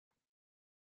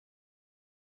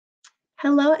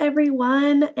Hello,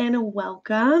 everyone, and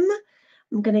welcome.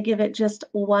 I'm going to give it just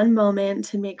one moment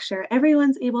to make sure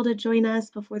everyone's able to join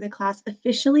us before the class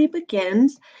officially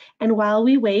begins. And while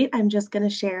we wait, I'm just going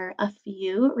to share a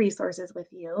few resources with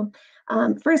you.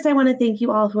 First, I want to thank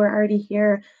you all who are already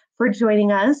here for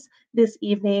joining us this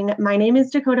evening. My name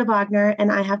is Dakota Wagner,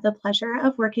 and I have the pleasure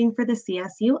of working for the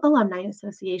CSU Alumni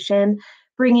Association,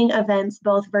 bringing events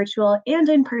both virtual and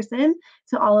in person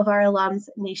to all of our alums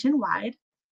nationwide.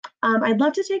 I'd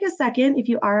love to take a second, if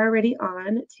you are already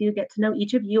on, to get to know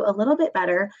each of you a little bit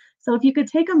better. So if you could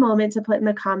take a moment to put in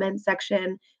the comments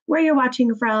section where you're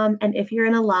watching from, and if you're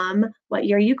an alum, what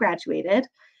year you graduated.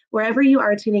 Wherever you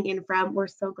are tuning in from, we're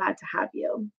so glad to have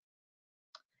you.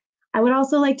 I would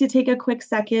also like to take a quick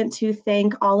second to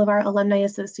thank all of our Alumni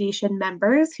Association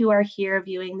members who are here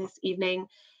viewing this evening.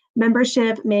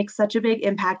 Membership makes such a big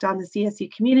impact on the CSU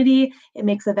community. It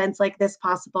makes events like this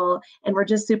possible, and we're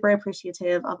just super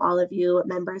appreciative of all of you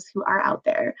members who are out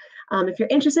there. If you're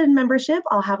interested in membership,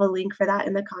 I'll have a link for that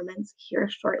in the comments here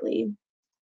shortly.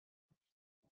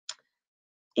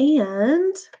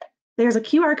 And there's a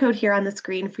QR code here on the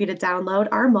screen for you to download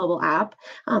our mobile app.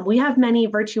 We have many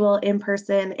virtual,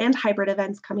 in-person, and hybrid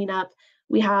events coming up.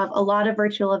 We have a lot of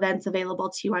virtual events available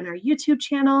to you on our YouTube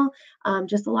channel,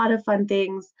 just a lot of fun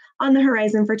things on the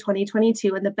horizon for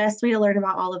 2022. And the best way to learn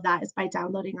about all of that is by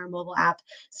downloading our mobile app.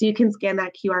 So you can scan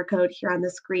that QR code here on the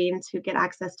screen to get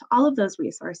access to all of those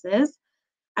resources.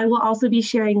 I will also be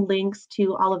sharing links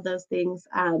to all of those things,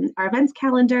 our events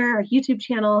calendar, our YouTube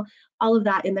channel, all of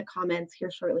that in the comments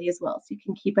here shortly as well. So you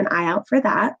can keep an eye out for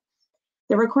that.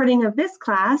 The recording of this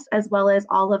class, as well as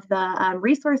all of the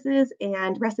resources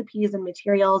and recipes and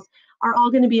materials, are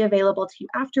all going to be available to you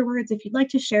afterwards. If you'd like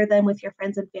to share them with your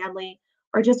friends and family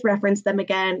or just reference them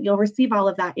again, you'll receive all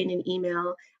of that in an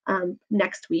email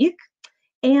next week.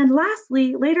 And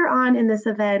lastly, later on in this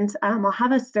event, I'll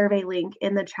have a survey link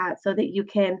in the chat so that you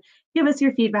can give us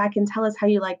your feedback and tell us how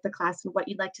you like the class and what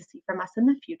you'd like to see from us in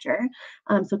the future.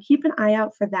 So keep an eye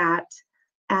out for that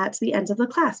at the end of the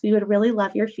class. We would really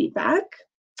love your feedback.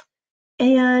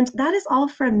 And that is all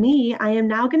from me. I am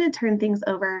now going to turn things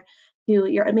over to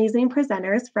your amazing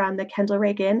presenters from the Kendall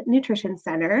Reagan Nutrition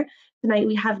Center. Tonight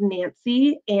we have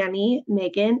Nancy, Annie,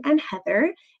 Megan, and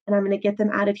Heather, and I'm going to get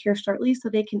them added here shortly so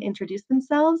they can introduce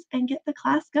themselves and get the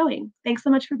class going. Thanks so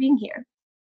much for being here.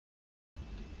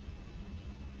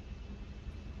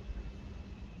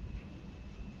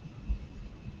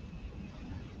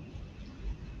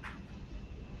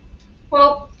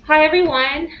 Well, hi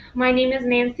everyone. My name is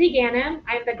Nancy Ganem.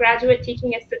 I'm the graduate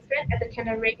teaching assistant at the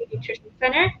Kendall Reagan Nutrition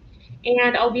Center,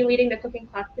 and I'll be leading the cooking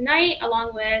class tonight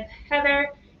along with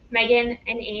Heather, Megan,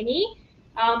 and Annie.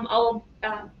 I'll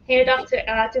hand it off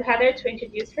to Heather to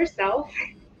introduce herself.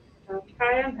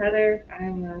 Hi, I'm Heather.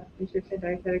 I'm a nutrition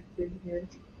dietetic student here,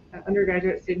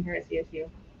 undergraduate student here at CSU.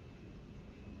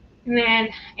 And then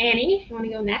Annie, you want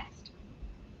to go next?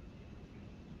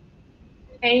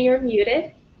 Annie, you're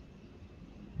muted.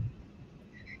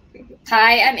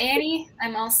 Hi, I'm Annie.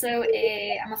 I'm also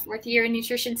a fourth year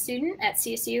nutrition student at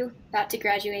CSU, about to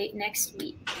graduate next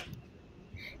week.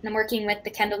 And I'm working with the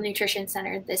Kendall Nutrition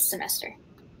Center this semester.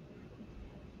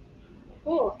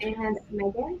 Cool. And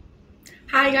Megan?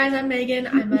 Hi guys, I'm Megan.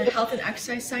 I'm a health and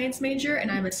exercise science major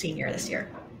and I'm a senior this year.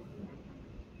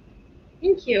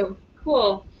 Thank you.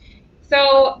 Cool.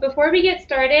 So before we get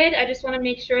started, I just want to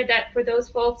make sure that for those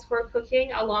folks who are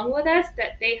cooking along with us,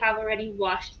 that they have already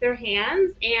washed their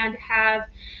hands and have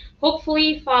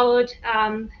hopefully followed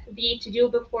the to-do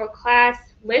before class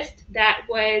list that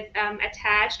was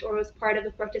attached or was part of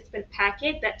the participant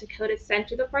packet that Dakota sent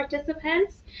to the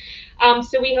participants.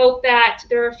 So we hope that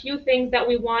there are a few things that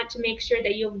we want to make sure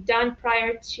that you've done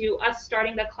prior to us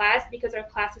starting the class, because our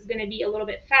class is going to be a little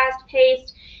bit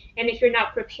fast-paced. And if you're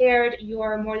not prepared, you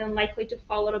are more than likely to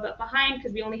fall a little bit behind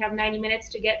because we only have 90 minutes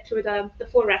to get through the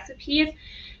full recipes.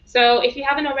 So if you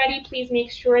haven't already, please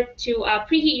make sure to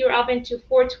preheat your oven to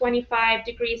 425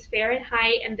 degrees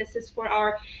Fahrenheit. And this is for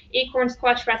our acorn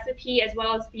squash recipe as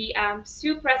well as the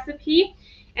soup recipe.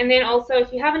 And then also,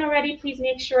 if you haven't already, please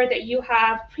make sure that you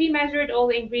have pre-measured all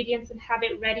the ingredients and have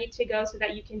it ready to go so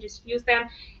that you can just use them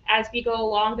as we go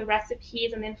along the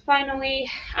recipes. And then finally,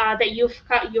 that you've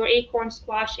cut your acorn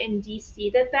squash and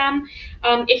de-seeded them.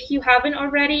 If you haven't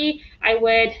already, I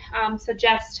would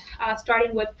suggest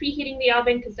starting with preheating the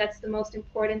oven, because that's the most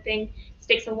important thing. It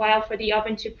takes a while for the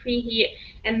oven to preheat.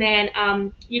 And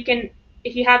then you can,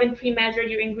 if you haven't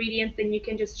pre-measured your ingredients, then you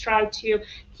can just try to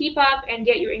keep up and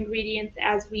get your ingredients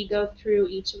as we go through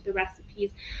each of the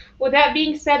recipes. With that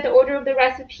being said, the order of the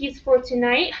recipes for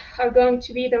tonight are going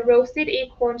to be the roasted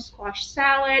acorn squash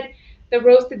salad, the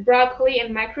roasted broccoli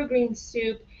and microgreen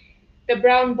soup, the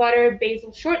brown butter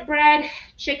basil shortbread,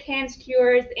 chicken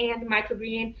skewers, and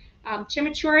microgreen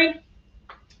chimichurri.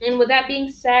 And with that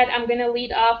being said, I'm going to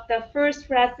lead off the first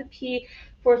recipe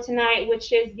for tonight,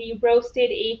 which is the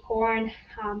roasted acorn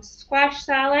squash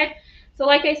salad. So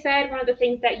like I said, one of the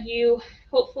things that you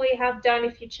hopefully have done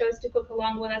if you chose to cook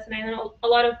along with us, and I know a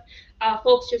lot of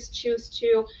folks just choose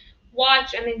to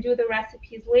watch and then do the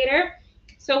recipes later.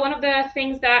 So one of the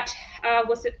things that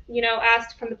was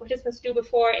asked from the participants to do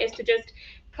before is to just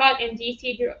cut and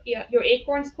de-seed your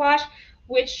acorn squash,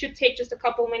 which should take just a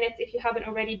couple minutes if you haven't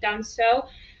already done so.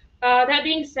 That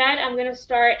being said, I'm going to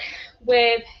start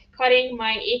with cutting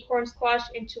my acorn squash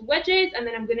into wedges, and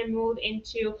then I'm going to move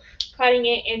into cutting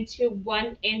it into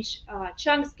 1-inch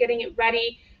chunks, getting it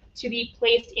ready to be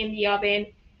placed in the oven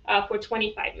for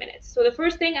 25 minutes. So the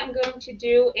first thing I'm going to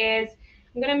do is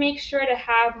I'm going to make sure to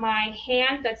have my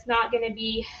hand that's not going to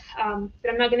be, that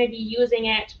I'm not going to be using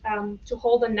it to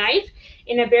hold a knife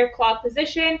in a bear claw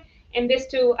position, and this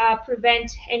to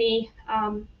prevent any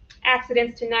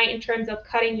accidents tonight in terms of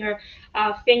cutting your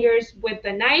fingers with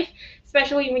the knife,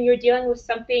 especially when you're dealing with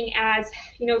something as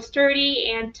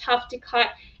sturdy and tough to cut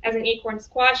as an acorn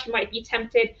squash. You might be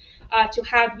tempted to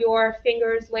have your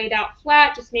fingers laid out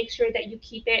flat. Just make sure that you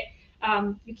keep it,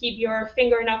 you keep your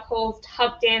finger knuckles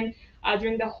tucked in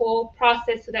during the whole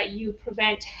process so that you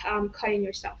prevent cutting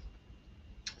yourself.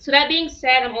 So that being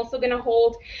said, I'm also going to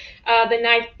hold the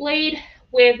knife blade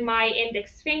with my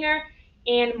index finger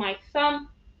and my thumb,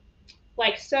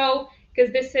 like so,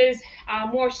 because this is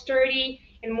more sturdy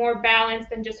and more balanced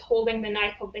than just holding the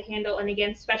knife of the handle. And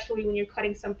again, especially when you're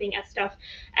cutting something as tough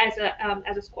as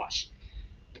a squash.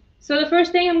 So the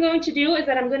first thing I'm going to do is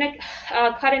that I'm going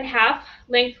to cut in half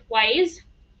lengthwise.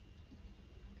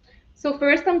 So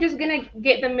first I'm just going to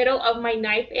get the middle of my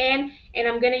knife in, and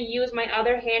I'm going to use my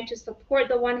other hand to support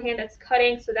the one hand that's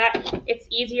cutting so that it's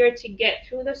easier to get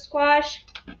through the squash.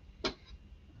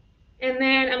 And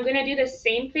then I'm going to do the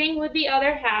same thing with the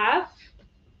other half.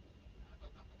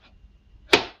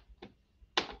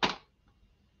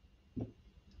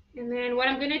 And then what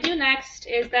I'm going to do next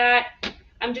is that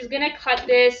I'm just going to cut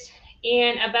this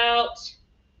in about,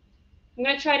 I'm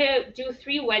going to try to do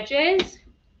 3 wedges.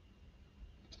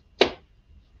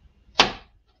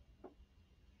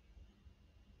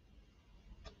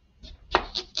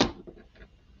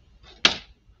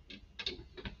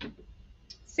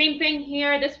 Same thing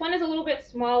here. This one is a little bit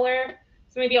smaller,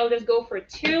 so maybe I'll just go for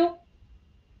 2.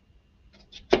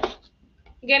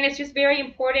 Again, it's just very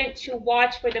important to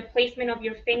watch for the placement of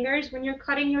your fingers when you're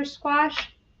cutting your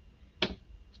squash.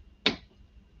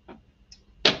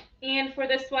 And for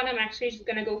this one, I'm actually just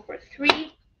going to go for 3.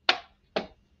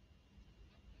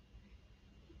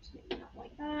 Just make that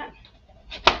like that.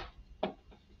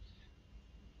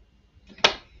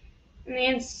 And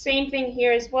then same thing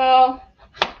here as well.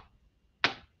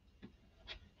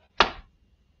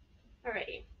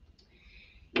 Alrighty.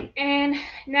 And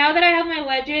now that I have my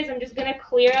wedges, I'm just going to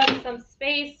clear up some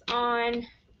space on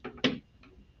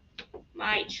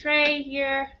my tray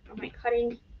here, on my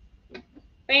cutting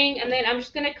thing, and then I'm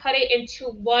just going to cut it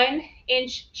into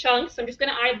 1-inch chunks. So I'm just going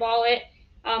to eyeball it.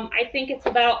 I think it's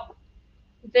about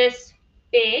this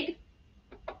big.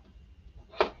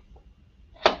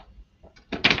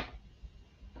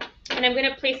 And I'm going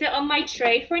to place it on my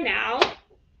tray for now.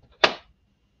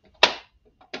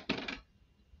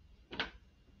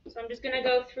 So I'm just going to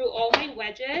go through all my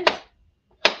wedges.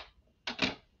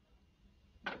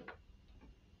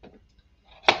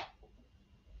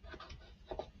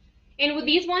 And with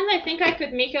these ones, I think I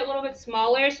could make it a little bit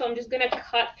smaller, so I'm just going to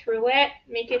cut through it,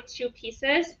 make it 2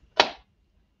 pieces.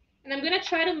 And I'm going to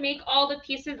try to make all the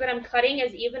pieces that I'm cutting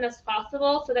as even as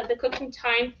possible so that the cooking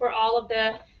time for all of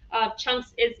the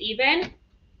chunks is even.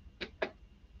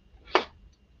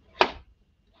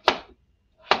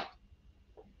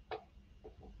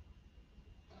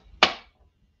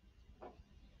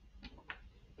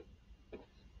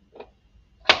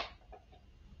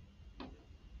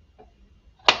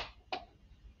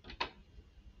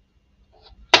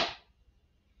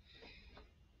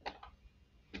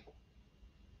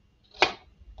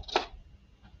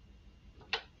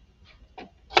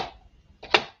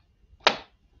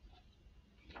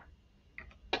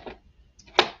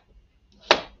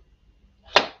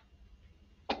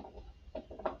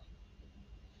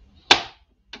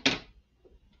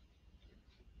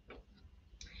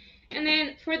 And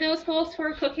then for those folks who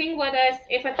are cooking with us,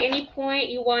 if at any point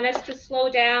you want us to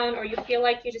slow down or you feel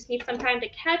like you just need some time to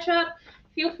catch up,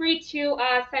 feel free to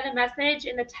send a message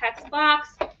in the text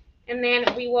box, and then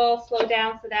we will slow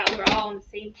down so that we're all on the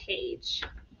same page.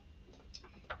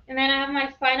 And then I have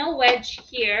my final wedge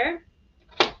here.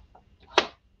 That's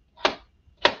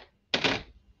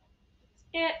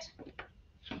it.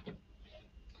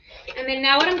 And then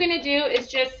now what I'm going to do is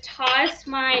just toss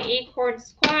my acorn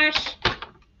squash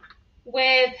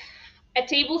with a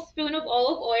tablespoon of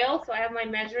olive oil. So I have my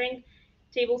measuring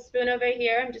tablespoon over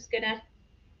here. I'm just going to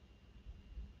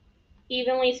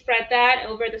evenly spread that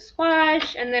over the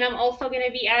squash. And then I'm also going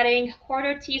to be adding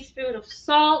 1/4 teaspoon of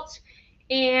salt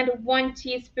and 1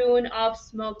 teaspoon of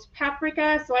smoked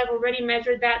paprika. So I've already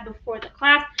measured that before the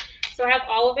class. So I have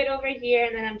all of it over here,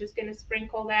 and then I'm just going to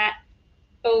sprinkle that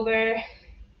over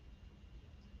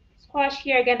squash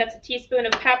here. Again, that's a teaspoon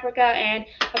of paprika and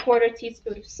a 1/4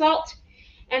 teaspoon of salt.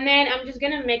 And then I'm just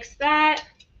going to mix that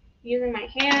using my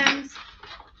hands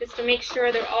just to make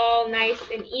sure they're all nice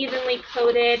and evenly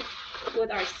coated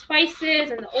with our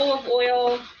spices and the olive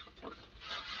oil.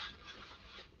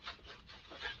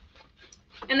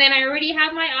 And then I already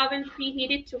have my oven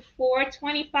preheated to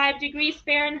 425 degrees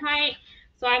Fahrenheit.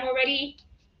 So I'm already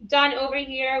done over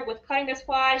here with cutting the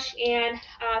squash and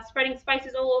spreading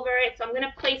spices all over it. So I'm going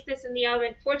to place this in the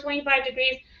oven 425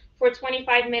 degrees for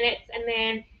 25 minutes. And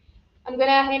then I'm going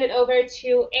to hand it over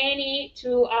to Annie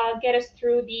to get us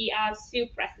through the soup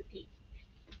recipe.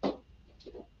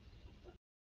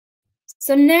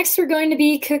 So next we're going to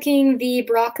be cooking the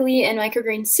broccoli and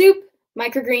microgreen soup.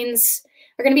 Microgreens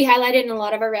are going to be highlighted in a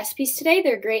lot of our recipes today.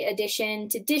 They're a great addition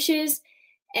to dishes,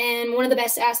 and one of the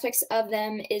best aspects of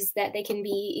them is that they can be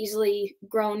easily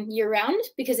grown year-round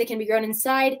because they can be grown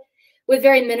inside with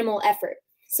very minimal effort.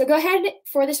 So go ahead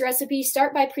for this recipe,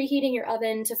 start by preheating your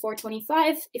oven to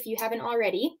 425 if you haven't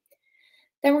already.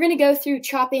 Then we're going to go through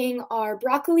chopping our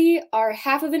broccoli, our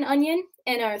 1/2 of an onion,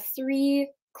 and our 3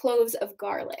 cloves of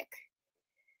garlic.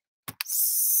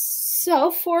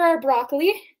 So for our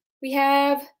broccoli, we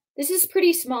have, this is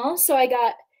pretty small, so I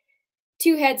got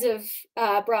 2 heads of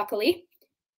broccoli.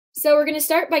 So we're going to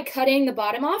start by cutting the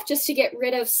bottom off just to get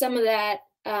rid of some of that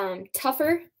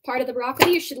tougher part of the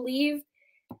broccoli. You should leave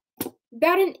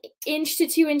about 1 inch to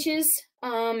 2 inches,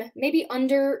 maybe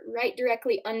right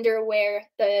directly under where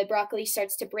the broccoli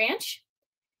starts to branch.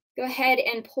 Go ahead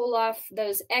and pull off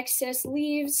those excess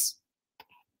leaves.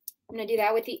 I'm going to do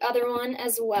that with the other one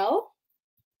as well.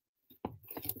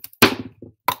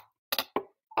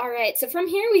 All right, so from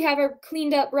here we have our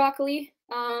cleaned up broccoli.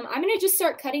 I'm going to just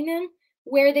start cutting them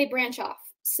where they branch off.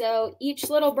 So each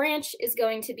little branch is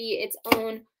going to be its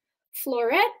own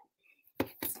floret.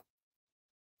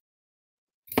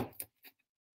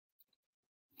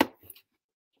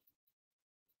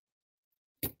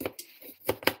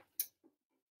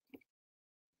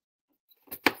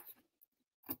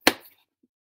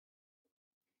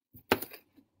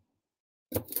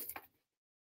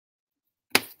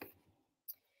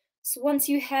 So once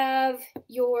you have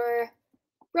your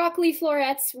broccoli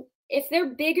florets, if they're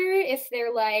bigger, if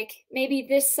they're like maybe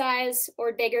this size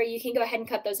or bigger, you can go ahead and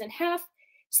cut those in half.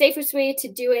 Safest way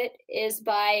to do it is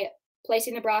by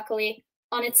placing the broccoli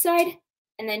on its side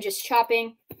and then just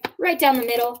chopping right down the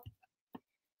middle.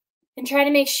 And try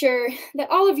to make sure that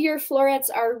all of your florets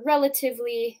are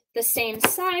relatively the same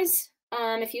size.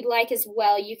 If you'd like as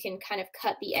well, you can kind of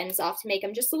cut the ends off to make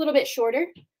them just a little bit shorter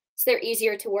so they're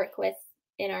easier to work with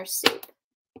in our soup.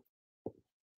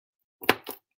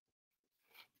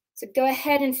 So go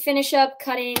ahead and finish up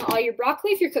cutting all your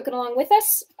broccoli if you're cooking along with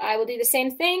us. I will do the same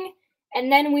thing,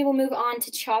 and then we will move on to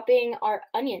chopping our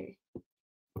onion.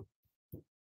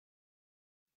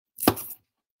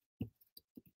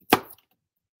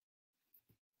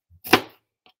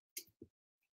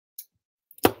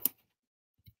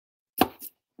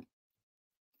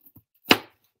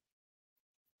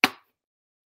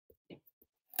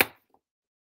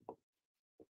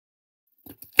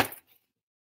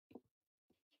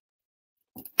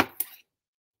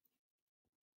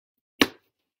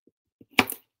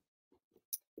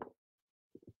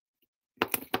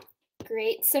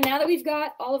 Great. So now that we've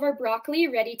got all of our broccoli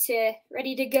ready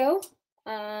to go,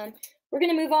 we're going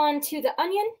to move on to the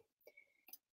onion.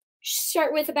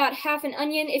 Start with about 1/2 an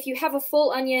onion. If you have a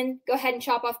full onion, go ahead and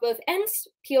chop off both ends,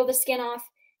 peel the skin off,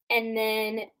 and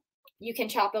then you can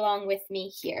chop along with me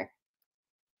here.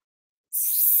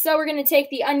 So we're going to take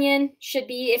the onion, should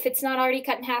be, if it's not already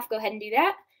cut in half, go ahead and do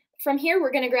that. From here,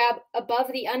 we're going to grab above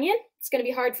the onion. It's going to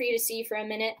be hard for you to see for a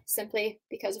minute simply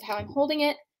because of how I'm holding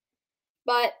it.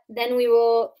 But then we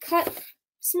will cut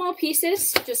small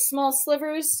pieces, just small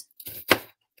slivers.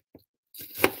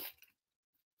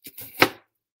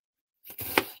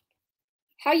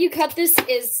 How you cut this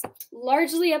is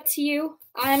largely up to you.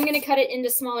 I'm going to cut it into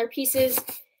smaller pieces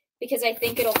because I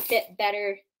think it'll fit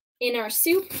better in our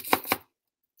soup.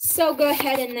 So go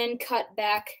ahead and then cut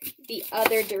back the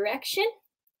other direction.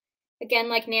 Again,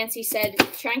 like Nancy said,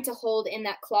 trying to hold in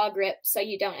that claw grip so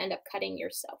you don't end up cutting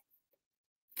yourself.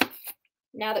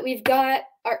 Now that we've got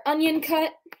our onion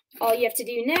cut, all you have to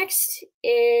do next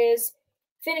is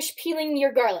finish peeling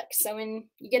your garlic. So when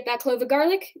you get that clove of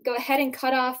garlic, go ahead and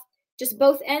cut off just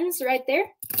both ends right there.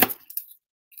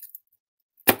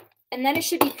 And then it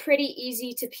should be pretty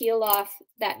easy to peel off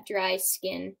that dry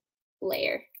skin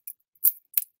layer.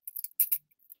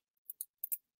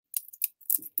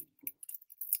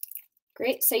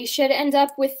 Great, so you should end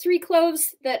up with 3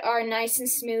 cloves that are nice and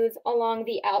smooth along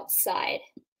the outside.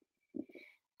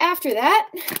 After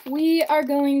that, we are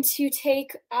going to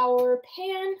take our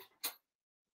pan,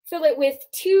 fill it with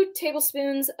 2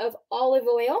 tablespoons of olive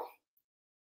oil.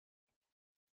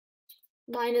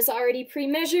 Mine is already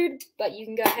pre-measured, but you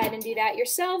can go ahead and do that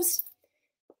yourselves.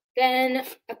 Then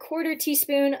a 1/4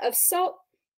 teaspoon of salt.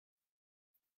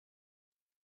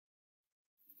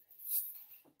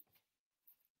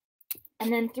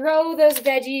 And then throw those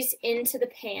veggies into the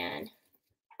pan.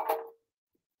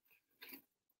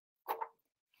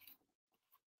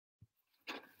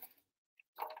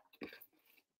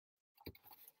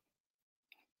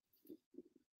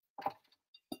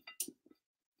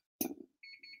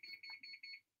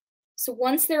 So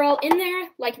once they're all in there,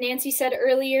 like Nancy said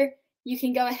earlier, you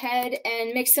can go ahead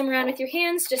and mix them around with your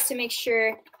hands just to make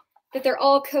sure that they're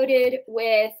all coated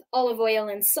with olive oil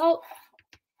and salt.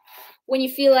 When you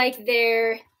feel like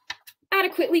they're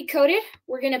adequately coated,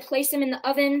 we're going to place them in the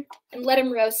oven and let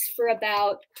them roast for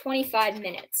about 25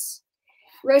 minutes.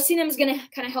 Roasting them is going to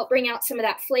kind of help bring out some of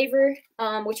that flavor,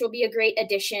 which will be a great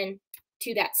addition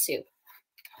to that soup.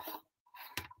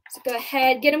 So go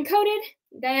ahead, get them coated.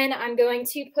 Then I'm going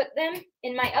to put them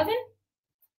in my oven.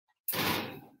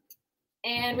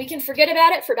 And we can forget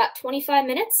about it for about 25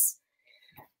 minutes.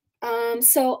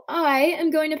 So I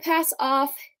am going to pass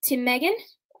off to Megan,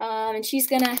 and she's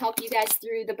going to help you guys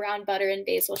through the brown butter and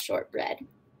basil shortbread.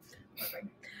 Perfect.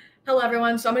 Hello,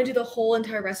 everyone. So I'm going to do the whole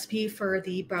entire recipe for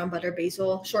the brown butter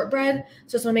basil shortbread.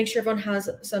 So just want to make sure everyone has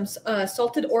some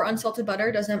salted or unsalted butter.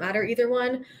 Doesn't matter, either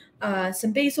one.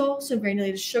 Some basil, some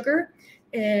granulated sugar,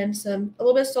 and a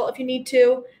little bit of salt if you need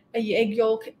to, a egg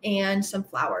yolk, and some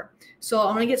flour. So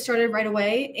I'm going to get started right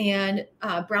away and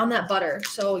brown that butter.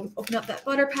 So open up that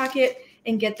butter packet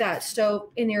and get that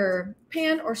stove in your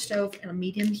pan or stove at a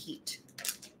medium heat.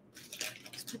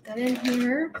 Just put that in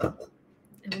here.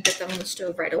 And we'll get that on the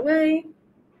stove right away.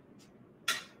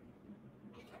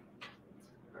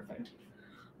 Perfect.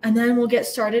 And then we'll get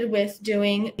started with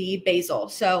doing the basil.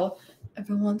 So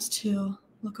everyone wants to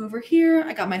look over here.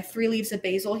 I got my 3 leaves of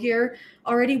basil here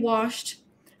already washed.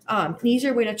 An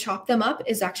easier way to chop them up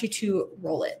is actually to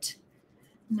roll it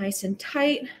nice and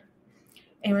tight.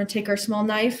 And we're going to take our small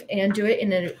knife and do it in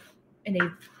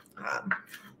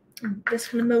this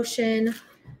kind of motion,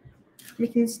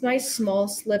 making these nice small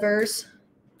slivers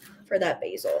for that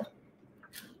basil.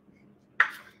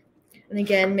 And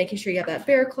again, making sure you have that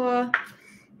bear claw.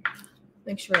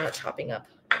 Make sure we're not chopping up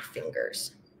our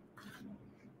fingers.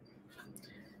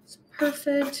 It's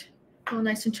perfect. All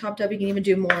nice and chopped up. You can even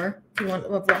do more if you want a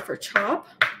rougher chop.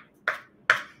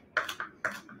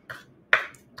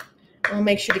 And we'll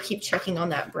make sure to keep checking on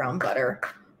that brown butter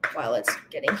while it's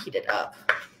getting heated up.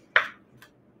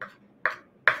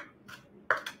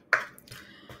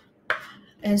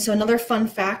 And so another fun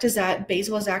fact is that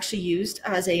basil is actually used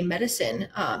as a medicine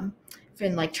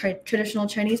in like traditional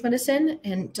Chinese medicine,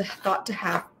 and thought to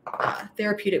have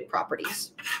therapeutic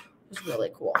properties. It was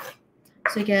really cool.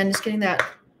 So again, just getting that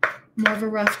more of a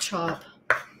rough chop.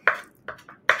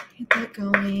 Get that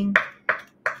going.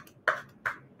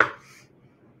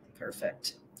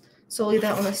 Perfect. So leave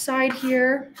that on the side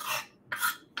here.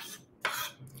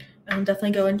 And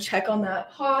definitely go and check on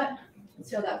that pot.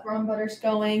 See how that brown butter's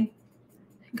going.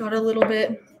 Got a little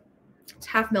bit, it's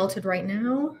half melted right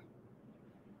now.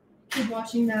 Keep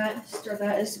watching that, stir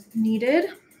that as needed.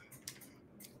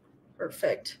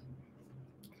 Perfect.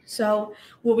 So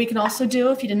what we can also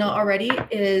do, if you did not already,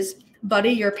 is butter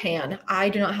your pan. I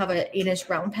do not have an 8-inch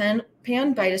round pan,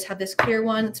 but I just have this clear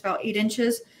one. It's about 8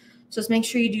 inches. So just make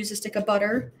sure you use a stick of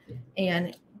butter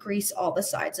and grease all the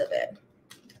sides of it.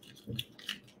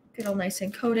 Get all nice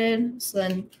and coated. So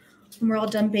then when we're all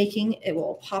done baking, it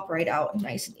will pop right out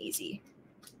nice and easy.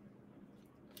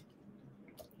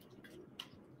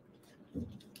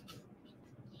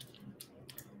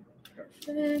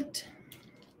 Perfect.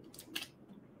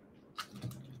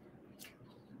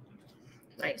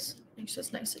 Nice. Make sure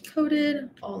it's nice and coated.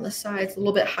 All on the sides, a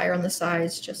little bit higher on the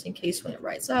sides, just in case when it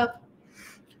rises up.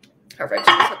 Perfect.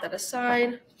 Set that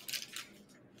aside.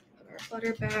 Put our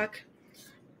butter back.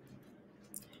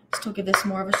 Still give this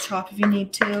more of a chop if you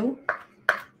need to.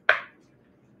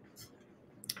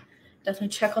 Definitely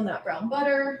check on that brown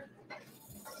butter.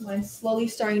 Mine's slowly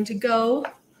starting to go.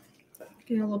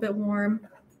 Getting a little bit warm.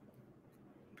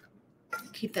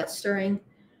 Keep that stirring.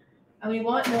 And we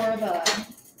want more of a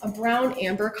brown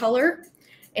amber color.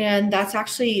 And that's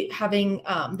actually having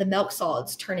the milk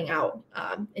solids turning out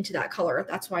into that color.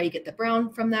 That's why you get the brown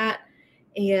from that.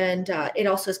 And it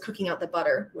also is cooking out the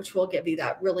butter, which will give you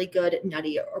that really good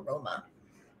nutty aroma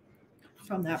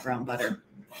from that brown butter.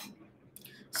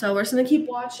 So we're just gonna keep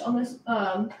watch on this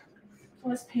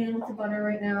pan with the butter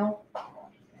right now.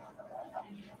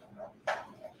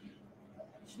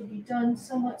 Should be done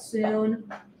somewhat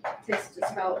soon. Takes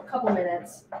just about a couple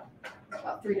minutes,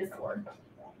 about 3 to 4.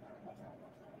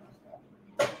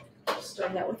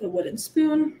 Stirring that with a wooden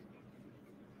spoon.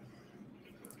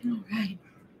 All right.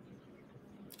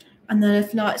 And then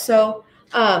if not, so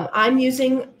I'm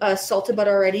using salted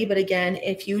butter already, but again,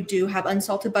 if you do have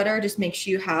unsalted butter, just make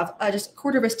sure you have just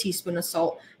 1/4 teaspoon of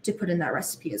salt to put in that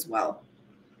recipe as well.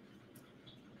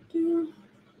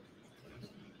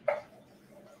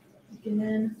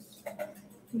 Again,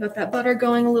 got that butter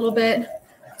going a little bit.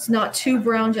 It's not too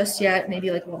brown just yet,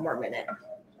 maybe like 1 more minute.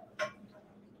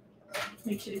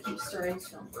 Make sure to keep stirring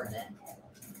so don't burn it.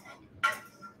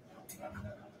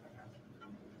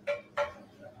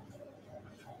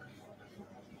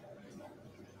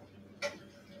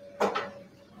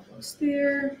 Almost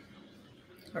there.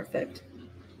 Perfect.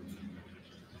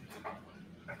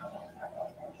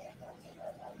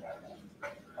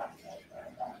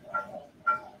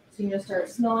 So you're gonna start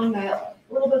smelling that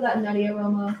a little bit of that nutty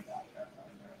aroma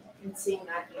and seeing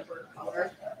that amber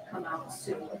color come out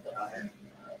soon with the butter.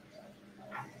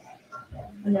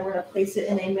 And then we're gonna place it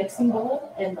in a mixing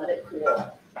bowl and let it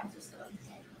cool.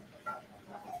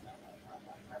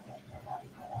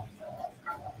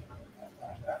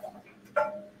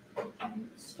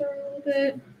 Stir a little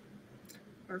bit.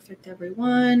 Perfect,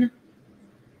 everyone.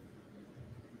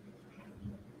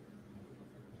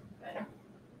 Okay.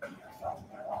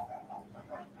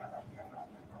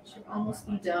 Should almost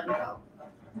be done. About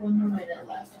 1 more minute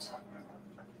left.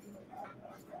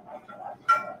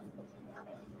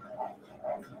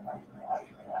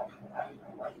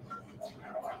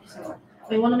 So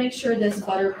we want to make sure this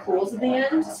butter cools at the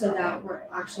end so that we're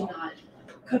actually not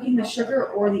cooking the sugar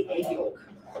or the egg yolk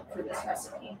for this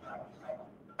recipe.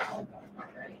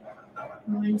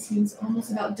 Mine seems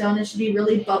almost about done. It should be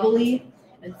really bubbly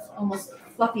and almost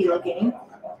fluffy looking.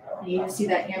 And you can see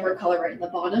that amber color right in the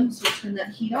bottom. So we'll turn that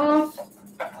heat off.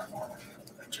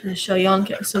 Trying to show you on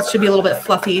camera. So it should be a little bit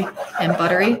fluffy and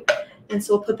buttery. And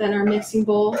so we'll put that in our mixing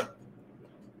bowl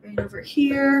right over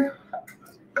here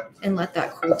and let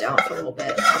that cool down for a little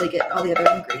bit while they get all the other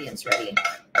ingredients ready.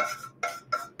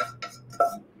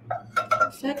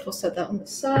 Perfect. We'll set that on the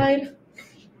side.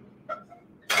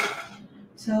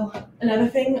 So another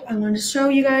thing I wanted to show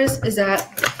you guys is that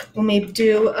when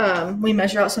we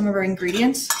measure out some of our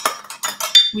ingredients,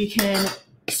 we can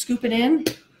scoop it in,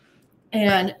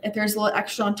 and if there's a little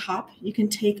extra on top, you can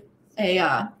take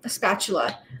a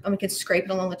spatula and we can scrape it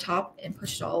along the top and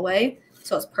push it all away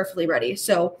so it's perfectly ready.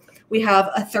 So we have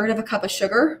 1/3 cup of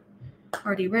sugar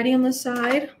already ready on the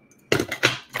side.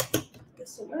 Put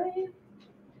this away.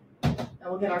 And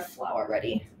we'll get our flour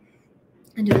ready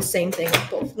and do the same thing with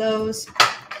both of those.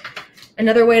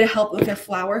 Another way to help with your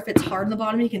flour, if it's hard on the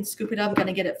bottom, you can scoop it up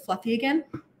and get it fluffy again.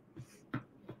 Get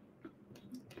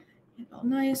it all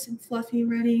nice and fluffy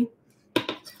ready.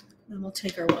 Then we'll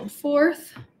take our 1/4.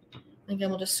 Again,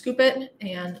 we'll just scoop it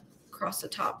and cross the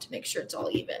top to make sure it's all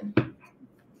even.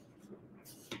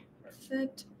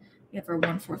 Perfect. We have our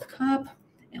 1/4 cup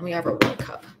and we have our 1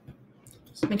 cup.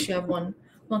 So make sure you have one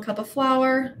cup of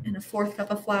flour and 1/4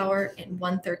 cup of flour and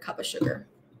 1/3 cup of sugar.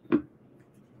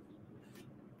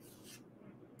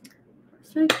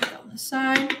 Perfect. Put that on the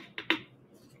side.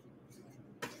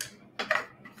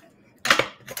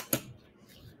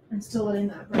 And still letting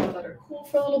that brown butter cool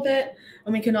for a little bit.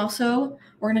 And we can also,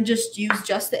 we're going to just use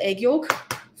just the egg yolk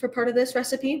for part of this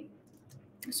recipe.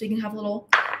 So you can have a little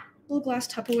glass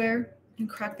Tupperware and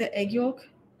crack the egg yolk.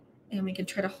 And we can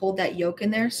try to hold that yolk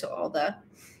in there so all the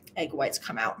egg whites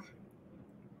come out.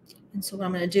 And so what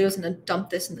I'm going to do is I'm going to dump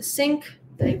this in the sink,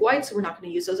 the egg whites. So we're not going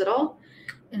to use those at all.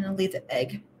 And I'll leave the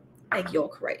egg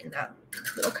yolk right in that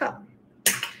little cup.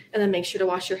 And then make sure to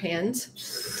wash your hands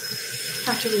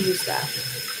after we use that.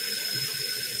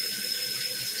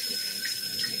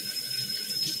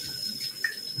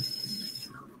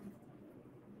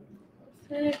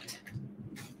 Perfect.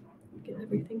 Get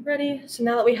everything ready. So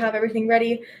now that we have everything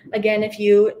ready, again, if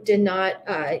you did not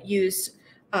use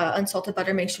unsalted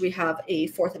butter, make sure we have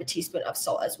 1/4 teaspoon of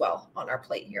salt as well on our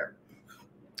plate here.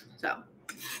 So,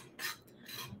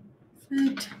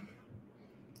 perfect.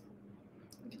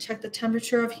 Check the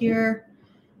temperature of here.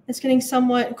 It's getting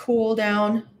somewhat cool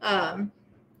down. Let's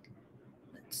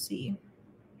see.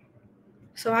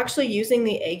 So actually using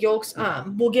the egg yolks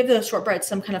will give the shortbread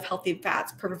some kind of healthy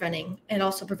fats, preventing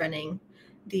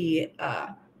the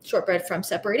shortbread from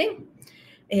separating.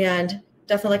 And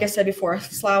definitely, like I said before,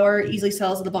 flour easily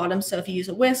settles at the bottom. So if you use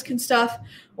a whisk and stuff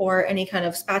or any kind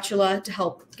of spatula to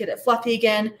help get it fluffy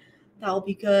again, that will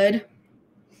be good.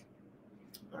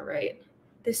 All right.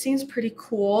 This seems pretty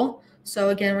cool. So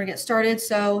again, we're gonna get started.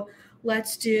 So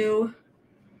let's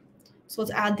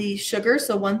add the sugar.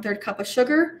 So 1/3 cup of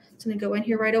sugar. It's gonna go in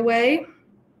here right away.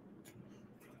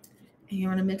 And you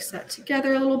wanna mix that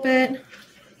together a little bit.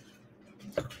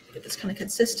 Get this kind of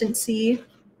consistency.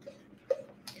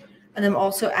 And then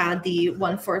also add the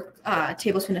 1/4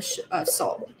 tablespoon of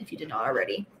salt if you did not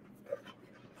already.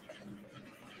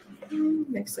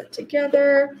 Mix that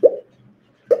together.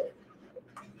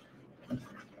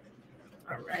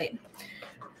 All right.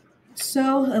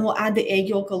 So, and we'll add the egg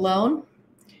yolk alone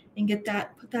and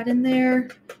put that in there.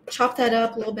 Chop that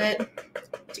up a little bit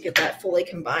to get that fully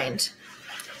combined.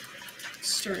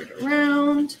 Stir it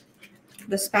around.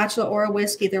 The spatula or a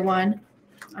whisk, either one.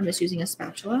 I'm just using a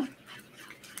spatula.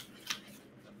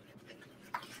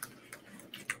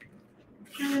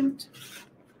 And,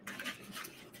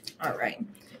 all right.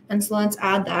 And so let's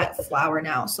add that flour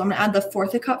now. So I'm going to add the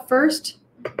 1/4 cup first.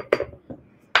 I'm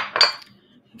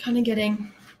kind of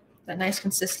getting that nice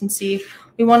consistency.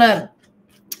 We want to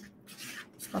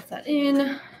stuff that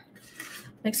in.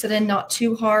 Mix it in not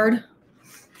too hard.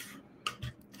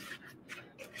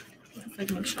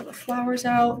 Make sure the flour's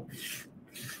out.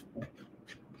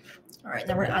 All right,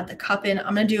 then we're gonna add the cup in.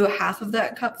 I'm gonna do 1/2 of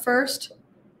that cup first.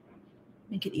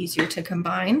 Make it easier to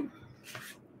combine.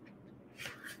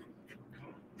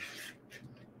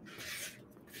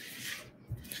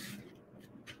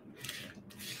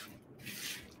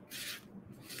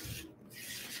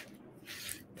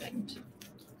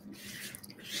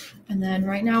 And then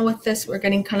right now with this, we're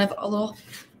getting kind of a little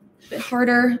bit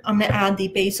harder. I'm gonna add the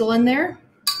basil in there.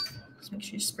 Just make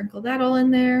sure you sprinkle that all in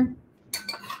there.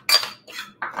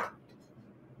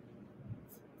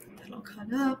 That'll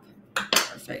cut up.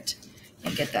 Perfect.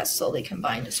 And get that slowly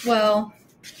combined as well.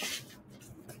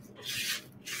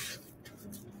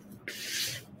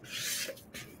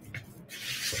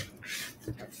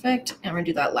 Perfect. And we're gonna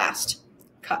do that last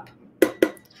cup. Perfect.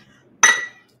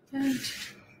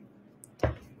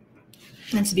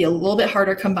 And to be a little bit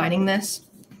harder combining this.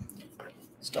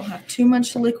 Just don't have too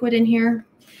much liquid in here.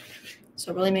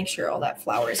 So really make sure all that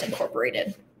flour is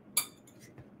incorporated.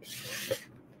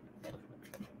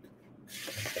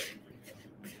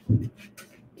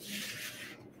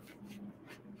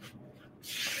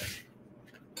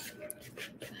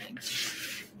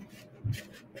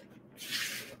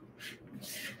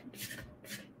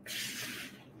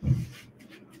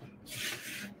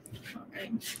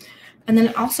 And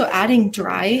then also adding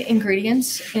dry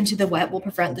ingredients into the wet will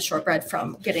prevent the shortbread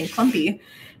from getting clumpy.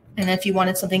 And if you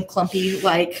wanted something clumpy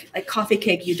like coffee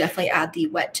cake, you definitely add the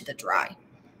wet to the dry.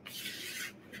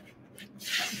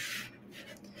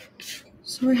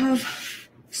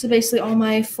 So basically all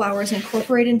my flour is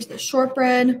incorporated into the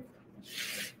shortbread.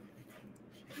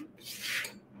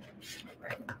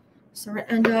 Right. So we're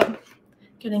gonna end up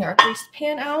getting our greased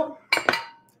pan out.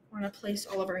 We're gonna place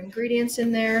all of our ingredients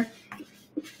in there.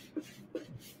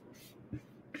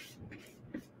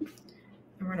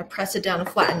 And we're going to press it down and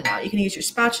flatten it out. You can use your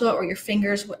spatula or your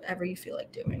fingers, whatever you feel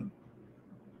like doing.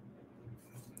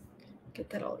 Get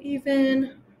that all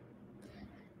even.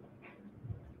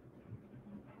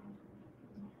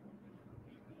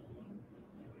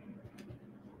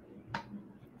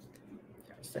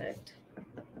 Perfect.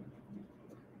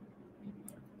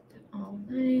 All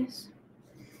nice.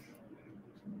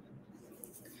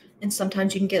 And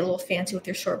sometimes you can get a little fancy with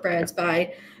your shortbreads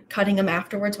by cutting them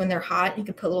afterwards when they're hot. You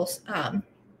can put little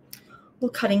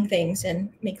cutting things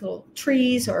and make little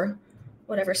trees or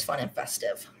whatever's fun and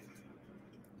festive.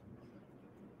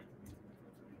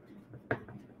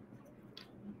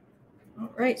 All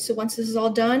right, so once this is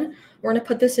all done, we're gonna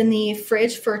put this in the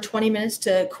fridge for 20 minutes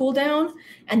to cool down,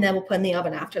 and then we'll put it in the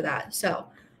oven after that. So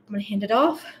I'm gonna hand it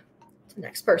off to the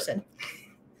next person.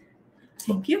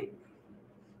 Thank you.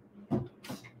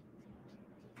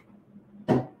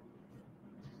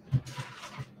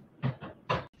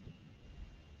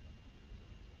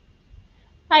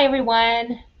 Hi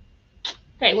everyone.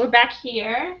 Okay, we're back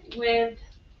here with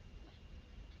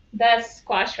the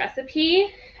squash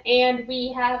recipe. And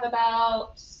we have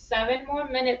about 7 more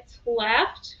minutes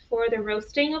left for the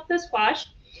roasting of the squash.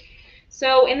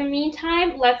 So in the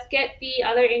meantime, let's get the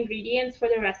other ingredients for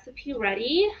the recipe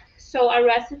ready. So our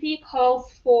recipe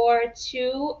calls for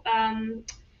 2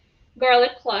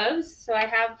 garlic cloves. So I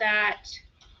have that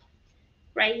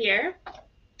right here.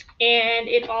 And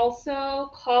it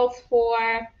also calls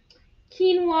for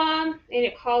quinoa, and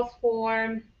it calls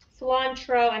for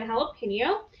cilantro and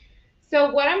jalapeno. So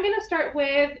what I'm going to start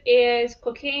with is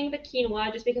cooking the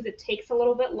quinoa, just because it takes a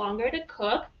little bit longer to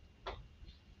cook.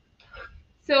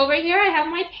 So over here I have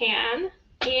my pan,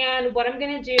 and what I'm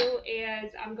going to do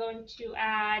is I'm going to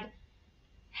add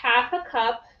half a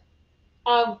cup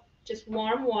of just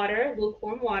warm water,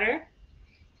 lukewarm water,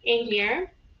 in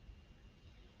here.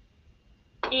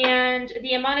 And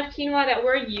the amount of quinoa that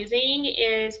we're using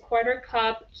is 1/4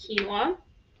 cup quinoa.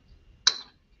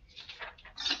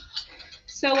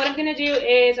 So what I'm going to do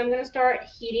is I'm going to start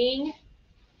heating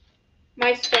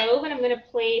my stove, and I'm going to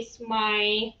place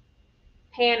my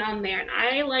pan on there. And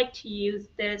I like to use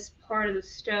this part of the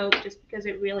stove just because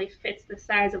it really fits the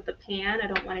size of the pan. I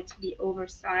don't want it to be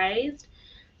oversized.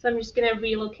 So I'm just going to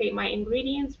relocate my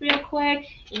ingredients real quick,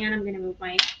 and I'm going to move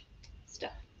my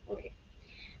stuff over here.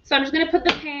 So I'm just going to put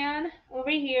the pan over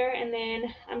here, and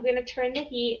then I'm going to turn the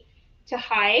heat to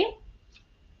high,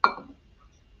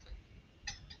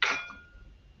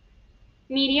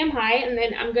 medium high, and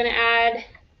then I'm going to add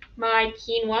my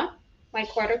quinoa, my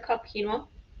 1/4 cup quinoa.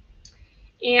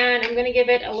 And I'm going to give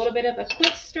it a little bit of a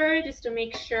quick stir just to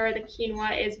make sure the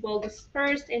quinoa is well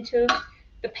dispersed into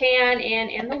the pan and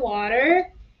in the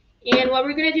water. And what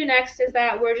we're going to do next is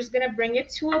that we're just going to bring it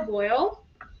to a boil,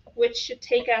 which should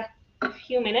take a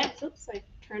few minutes. Oops, I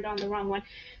turned on the wrong one.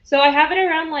 So I have it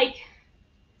around like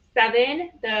 7.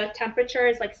 The temperature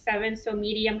is like 7, so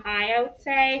medium high, I would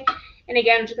say. And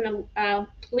again, I'm just going to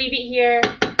leave it here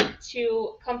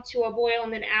to come to a boil,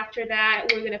 and then after that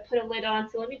we're going to put a lid on.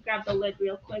 So let me grab the lid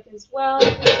real quick as well.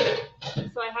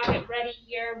 So I have it ready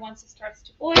here. Once it starts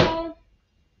to boil,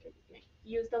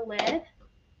 use the lid.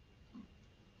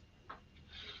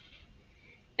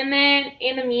 And then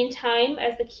in the meantime,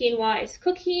 as the quinoa is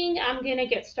cooking, I'm going to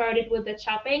get started with the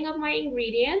chopping of my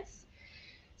ingredients.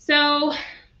 So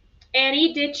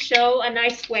Annie did show a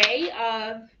nice way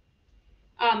of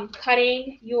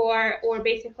cutting or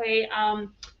basically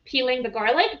peeling the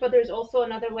garlic, but there's also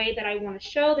another way that I want to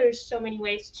show. There's so many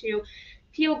ways to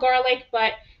peel garlic,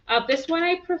 but this one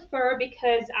I prefer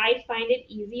because I find it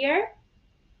easier.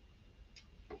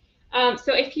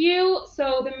 So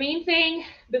the main thing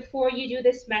before you do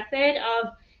this method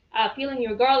of peeling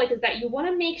your garlic is that you want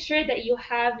to make sure that you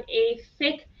have a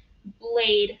thick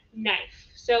blade knife.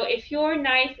 So if your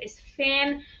knife is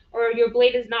thin or your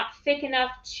blade is not thick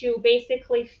enough to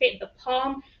basically fit the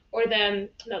palm or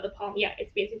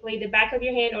it's basically the back of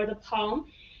your hand or the palm,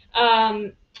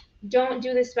 don't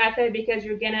do this method because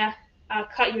you're gonna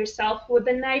cut yourself with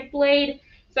the knife blade.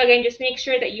 So again, just make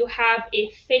sure that you have a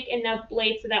thick enough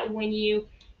blade so that when you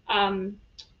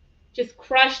just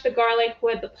crush the garlic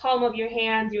with the palm of your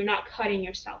hand, you're not cutting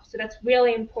yourself. So that's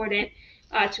really important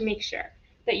to make sure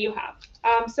that you have.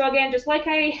 So again, just like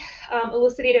I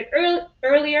elucidated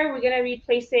earlier, we're going to be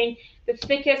placing the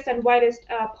thickest and widest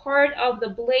part of the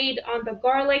blade on the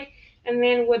garlic. And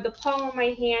then with the palm of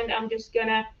my hand, I'm just going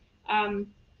to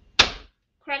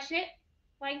crush it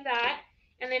like that.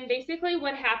 And then basically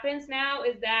what happens now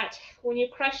is that when you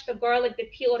crush the garlic, the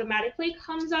peel automatically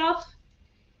comes off.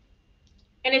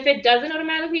 And if it doesn't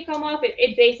automatically come off,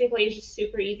 it basically is just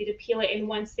super easy to peel it in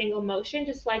one single motion,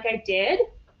 just like I did.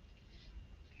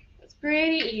 It's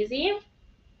pretty easy.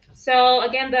 So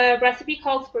again, the recipe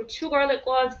calls for 2 garlic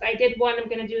cloves. I did one. I'm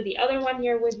going to do the other one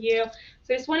here with you.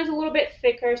 So this one is a little bit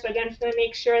thicker. So again, I'm just going to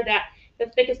make sure that the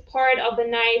thickest part of the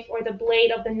knife or the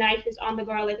blade of the knife is on the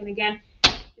garlic. And again,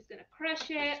 just going to crush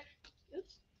it.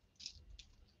 Oops.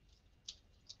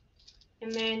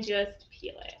 And then just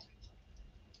peel it.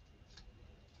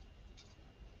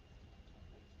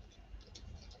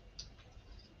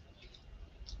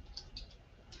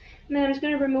 And then I'm just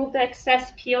going to remove the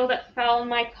excess peel that fell on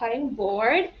my cutting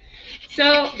board.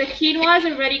 So the quinoa has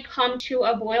already come to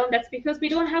a boil, and that's because we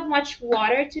don't have much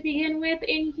water to begin with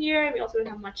in here. We also don't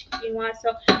have much quinoa,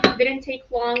 so it didn't take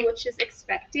long, which is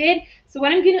expected. So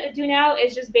what I'm going to do now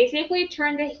is just basically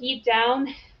turn the heat down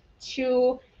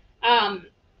to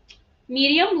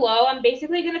medium low. I'm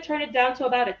basically going to turn it down to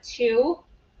about a 2,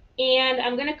 and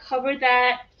I'm going to cover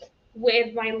that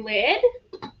with my lid.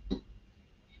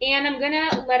 and I'm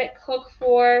gonna let it cook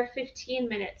for 15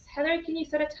 minutes. Heather, can you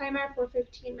set a timer for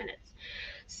 15 minutes?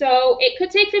 So it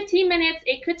could take 15 minutes,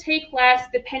 it could take less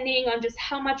depending on just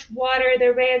how much water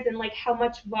there is and like how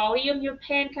much volume your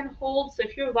pan can hold. So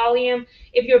if your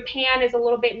pan is a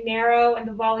little bit narrow and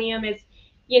the volume is,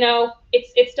 you know,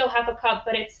 it's still half a cup,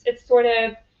 but it's sort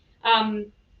of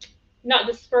not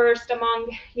dispersed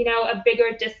among, you know, a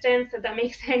bigger distance, if that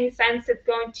makes any sense. It's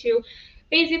going to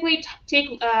basically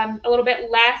take a little bit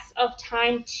less of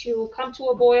time to come to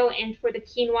a boil and for the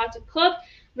quinoa to cook,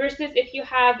 versus if you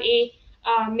have a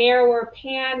narrower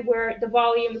pan where the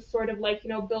volume is sort of like, you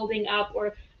know, building up or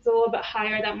it's a little bit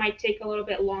higher, that might take a little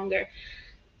bit longer.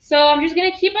 So I'm just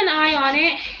gonna keep an eye on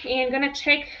it and gonna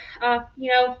check,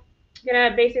 you know,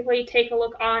 gonna basically take a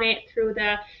look on it through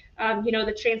the, you know,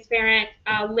 the transparent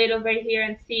lid over here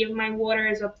and see if my water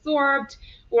is absorbed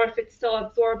or if it's still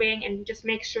absorbing, and just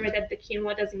make sure that the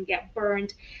quinoa doesn't get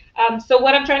burned. So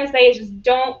what I'm trying to say is just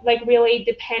don't like really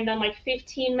depend on like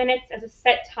 15 minutes as a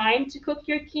set time to cook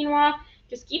your quinoa.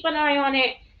 Just keep an eye on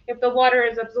it. If the water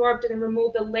is absorbed, then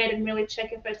remove the lid and really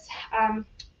check if it's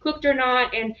cooked or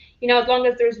not. And you know, as long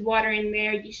as there's water in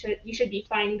there, you should be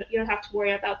fine. You don't have to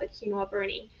worry about the quinoa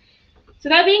burning. So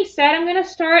that being said, I'm gonna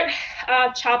start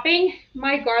chopping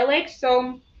my garlic.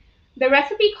 So the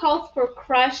recipe calls for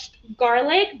crushed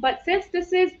garlic, but since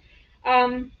this is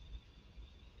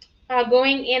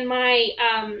going in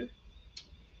my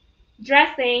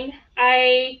dressing,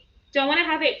 I don't want to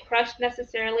have it crushed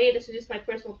necessarily. This is just my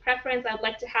personal preference. I'd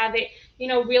like to have it, you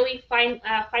know, really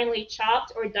finely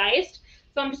chopped or diced.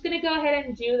 So I'm just going to go ahead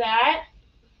and do that.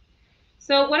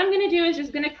 So what I'm going to do is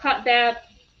just going to cut the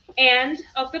end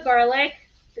of the garlic,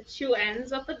 the two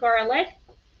ends of the garlic.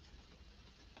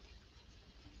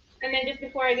 And then just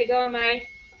before I get going, my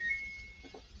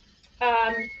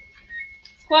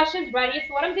squash is ready.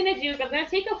 So what I'm going to do is I'm going to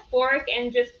take a fork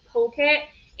and just poke it.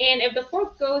 And if the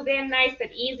fork goes in nice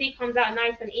and easy, comes out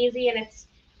nice and easy, and it's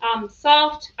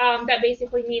soft, that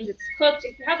basically means it's cooked.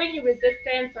 If you have any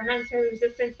resistance, or not necessarily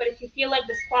resistance, but if you feel like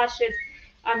the squash is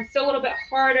still a little bit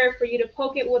harder for you to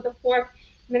poke it with the fork,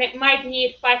 then it might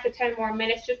need 5 to 10 more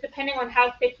minutes, just depending on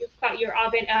how thick you've cut your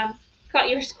oven, cut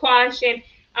your squash, and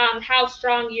how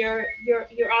strong your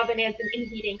oven is in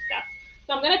heating stuff.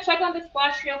 So I'm gonna check on the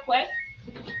squash real quick.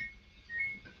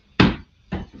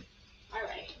 All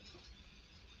right.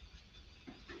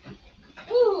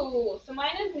 Ooh, so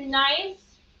mine is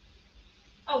nice.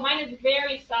 Oh, mine is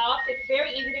very soft. It's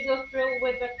very easy to go through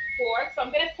with the fork. So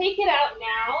I'm gonna take it out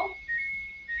now.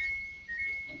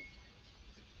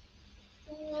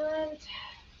 And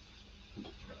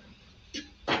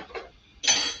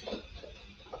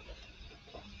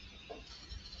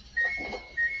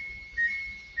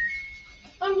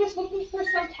I'm just looking for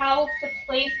some towels to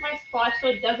place my squash so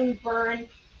it doesn't burn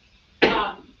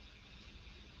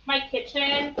my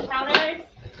kitchen counters.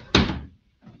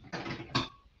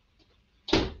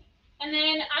 And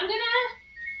then I'm gonna,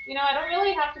 you know, I don't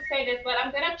really have to say this, but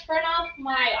I'm gonna turn off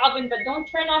my oven, but don't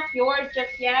turn off yours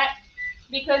just yet,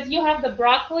 because you have the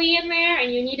broccoli in there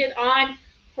and you need it on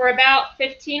for about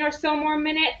 15 or so more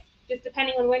minutes, just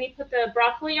depending on when you put the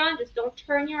broccoli on. Just don't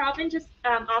turn your oven just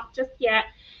off just yet.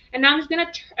 And now I'm just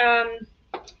gonna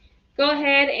go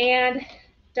ahead and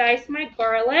dice my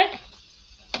garlic.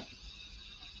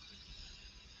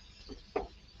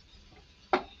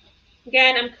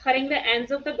 Again, I'm cutting the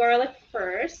ends of the garlic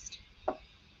first. I'm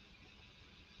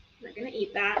not gonna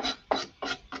eat that.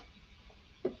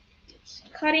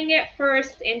 Just cutting it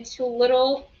first into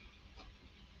little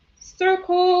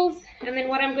circles, and then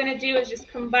what I'm gonna do is just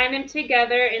combine them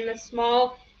together in the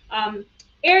small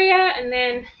area, and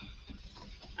then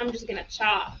I'm just gonna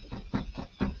chop.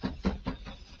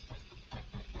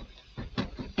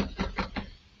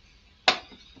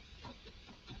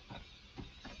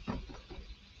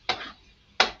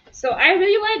 So I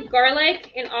really like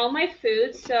garlic in all my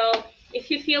foods. So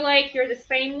if you feel like you're the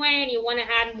same way and you want to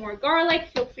add more garlic,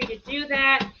 feel free to do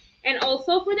that. And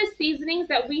also for the seasonings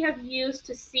that we have used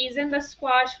to season the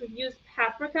squash, we've used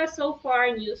paprika so far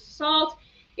and used salt.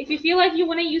 If you feel like you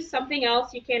want to use something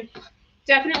else, you can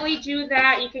definitely do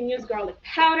that. You can use garlic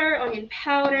powder, onion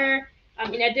powder,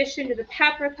 in addition to the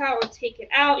paprika, or take it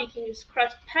out. You can use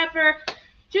crushed pepper,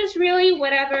 just really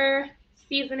whatever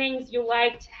seasonings you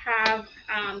like to have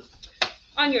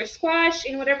on your squash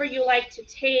and whatever you like to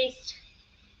taste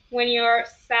when your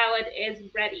salad is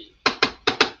ready.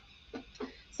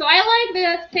 So I like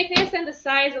the thickness and the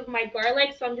size of my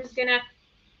garlic, so I'm just gonna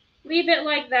leave it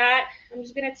like that. I'm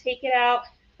just gonna take it out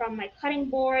from my cutting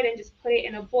board and just put it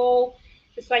in a bowl,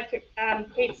 just like to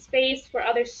create space for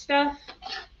other stuff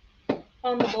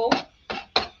on the bowl.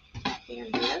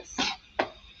 And this.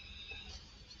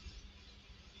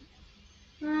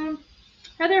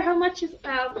 Heather, how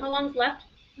long's left?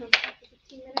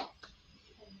 15 minutes?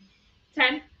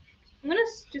 10? I'm gonna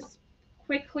just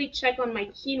quickly check on my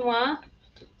quinoa.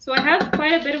 So I have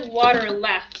quite a bit of water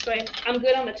left. So I'm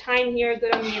good on the time here,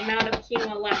 good on the amount of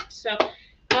quinoa left. So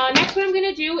next what I'm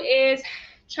gonna do is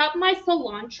chop my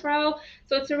cilantro.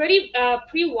 So it's already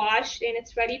pre-washed and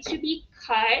it's ready to be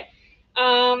cut.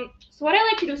 So what I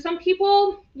like to do, some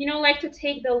people, like to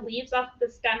take the leaves off the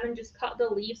stem and just cut the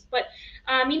leaves. But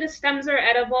the stems are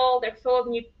edible. They're full of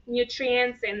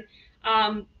nutrients, and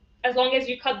as long as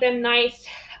you cut them nice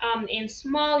and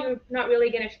small, you're not really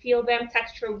going to feel them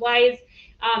texture-wise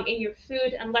in your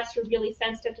food unless you're really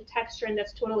sensitive to texture, and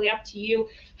that's totally up to you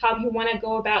how you want to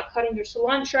go about cutting your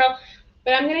cilantro.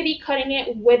 But I'm going to be cutting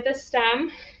it with the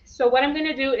stem. So what I'm going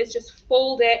to do is just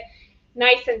fold it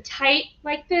nice and tight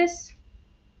like this.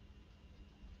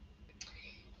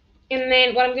 And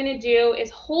then what I'm going to do is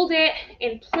hold it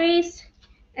in place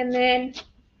and then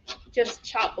just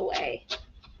chop away.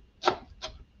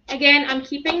 Again, I'm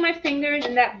keeping my fingers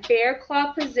in that bear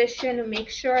claw position to make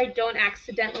sure I don't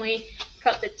accidentally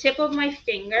cut the tip of my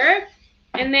finger.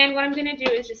 And then what I'm going to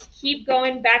do is just keep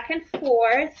going back and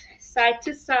forth, side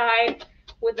to side,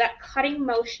 with that cutting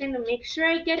motion to make sure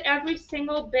I get every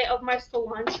single bit of my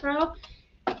cilantro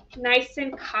nice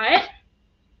and cut.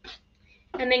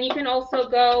 And then you can also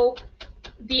go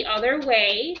the other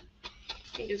way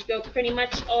and just go pretty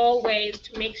much all ways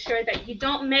to make sure that you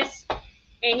don't miss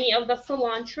any of the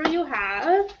cilantro you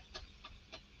have.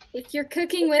 If you're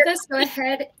cooking with us, go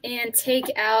ahead and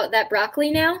take out that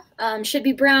broccoli now. Should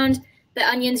be browned. The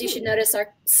onions, you should notice,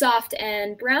 are soft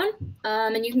and brown.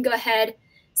 And you can go ahead,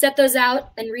 set those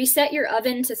out, and reset your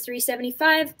oven to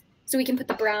 375 so we can put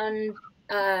the brown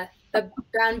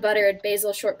buttered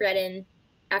basil shortbread in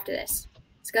after this.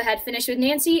 So go ahead, finish with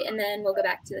Nancy, and then we'll go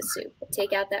back to the soup.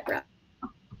 Take out that broccoli.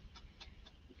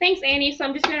 Thanks, Annie. So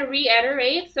I'm just going to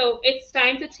reiterate. So it's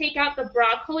time to take out the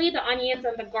broccoli, the onions,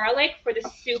 and the garlic for the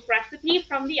soup recipe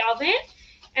from the oven.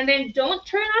 And then don't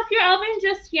turn off your oven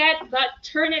just yet, but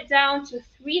turn it down to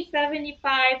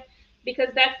 375 because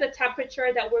that's the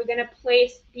temperature that we're going to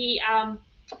place the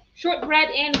shortbread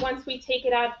in once we take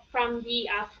it out from the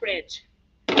fridge.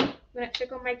 I'm going to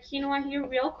check on my quinoa here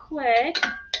real quick.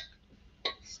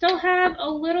 Still have a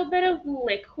little bit of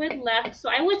liquid left. So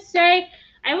I would say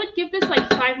I would give this like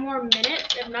 5 more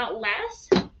minutes, if not less.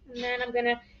 And then I'm going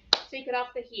to take it off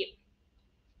the heat.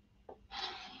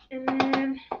 And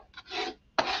then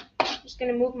I'm just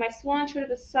going to move my cilantro to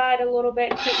the side a little bit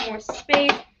and take more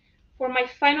space for my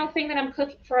final thing that I'm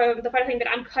cooking, for the final thing that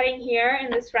I'm cutting here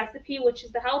in this recipe, which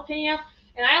is the jalapeno.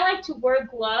 And I like to wear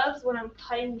gloves when I'm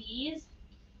cutting these,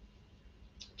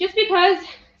 just because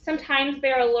sometimes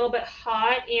they're a little bit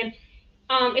hot, and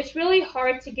it's really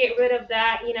hard to get rid of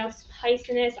that,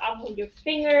 spiciness off of your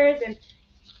fingers. And,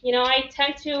 I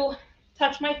tend to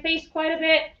touch my face quite a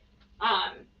bit.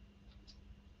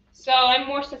 So I'm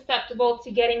more susceptible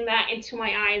to getting that into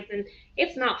my eyes, and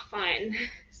it's not fun.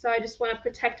 So I just want to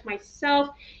protect myself.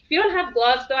 If you don't have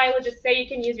gloves, though, I would just say you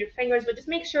can use your fingers, but just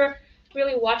make sure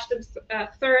really wash them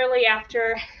thoroughly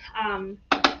after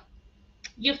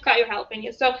you've cut your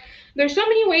jalapeno. So there's so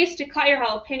many ways to cut your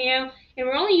jalapeno, and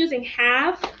we're only using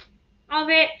half of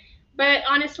it. But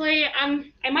honestly,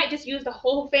 I might just use the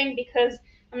whole thing because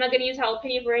I'm not going to use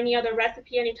jalapeno for any other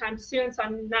recipe anytime soon, so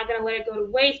I'm not going to let it go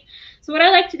to waste. So what I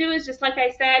like to do is, just like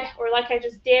I said, or like I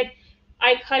just did,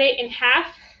 I cut it in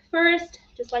half first,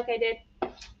 just like I did,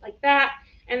 like that.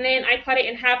 And then I cut it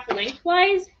in half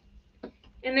lengthwise.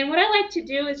 And then what I like to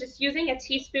do is, just using a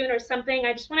teaspoon or something,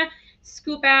 I just want to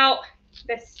scoop out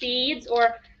the seeds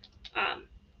or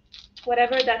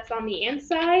whatever that's on the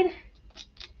inside.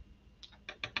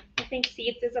 I think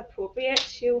seeds is appropriate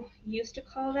to use to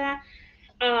call that.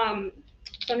 So I'm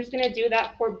just going to do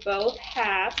that for both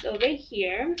halves over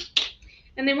here.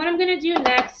 And then what I'm going to do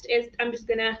next is I'm just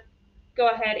going to go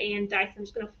ahead and dice. I'm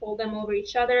just going to fold them over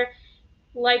each other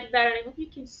like that. And I hope you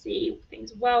can see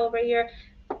things well over here.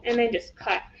 And then just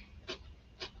cut.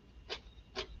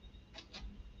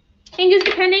 And just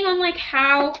depending on like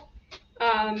how,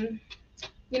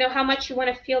 how much you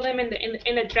want to feel them in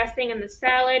the dressing and the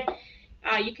salad,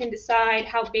 you can decide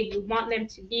how big you want them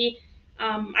to be.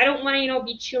 I don't want to,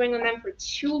 be chewing on them for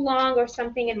too long or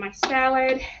something in my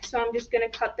salad, so I'm just going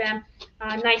to cut them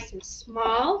nice and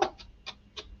small.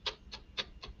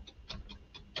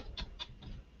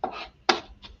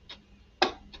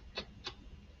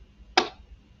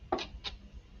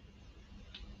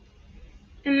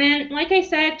 And then, like I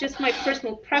said, just my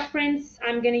personal preference,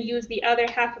 I'm going to use the other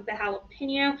half of the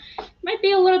jalapeno. Might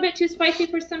be a little bit too spicy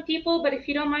for some people, but if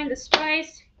you don't mind the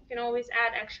spice, can always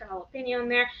add extra jalapeno in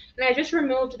there. And I just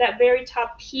removed that very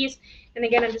top piece. And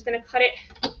again, I'm just going to cut it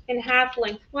in half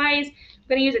lengthwise. I'm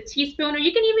going to use a teaspoon, or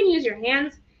you can even use your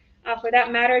hands for that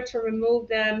matter to remove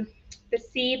the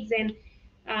seeds and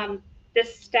the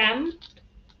stem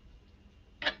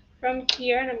from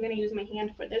here. And I'm going to use my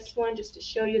hand for this one just to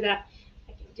show you that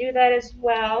I can do that as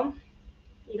well.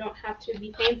 You don't have to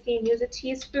be fancy and use a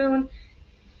teaspoon.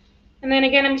 And then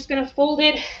again, I'm just going to fold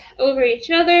it over each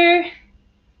other,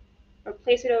 or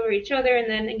place it over each other, and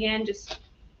then again, just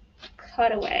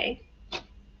cut away.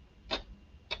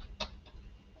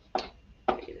 Do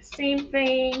the same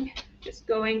thing, just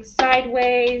going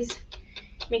sideways.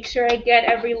 Make sure I get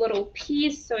every little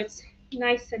piece so it's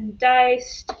nice and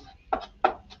diced.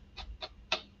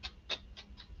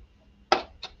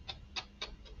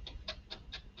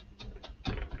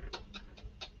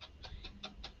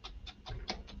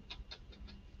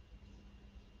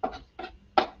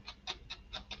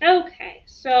 Okay,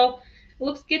 so it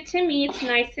looks good to me. It's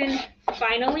nice and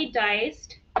finely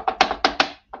diced.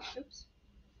 Oops.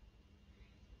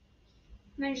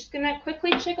 And I'm just gonna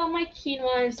quickly check on my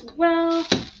quinoa as well.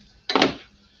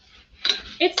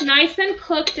 It's nice and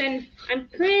cooked, and I'm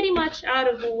pretty much out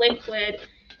of liquid.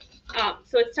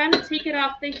 So it's time to take it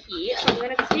off the heat. So I'm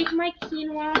gonna take my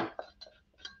quinoa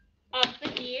off the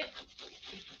heat.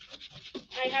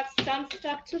 I have some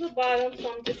stuck to the bottom,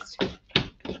 so I'm just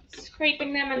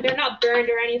scraping them, and they're not burned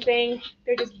or anything.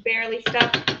 They're just barely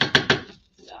stuck.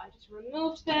 So I just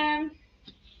removed them.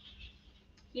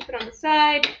 Keep it on the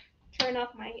side. Turn off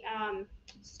my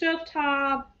stove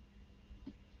top.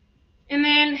 And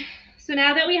then, so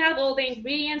now that we have all the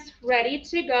ingredients ready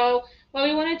to go, what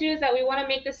we want to do is that we want to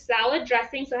make the salad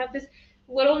dressing. So I have this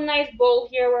little nice bowl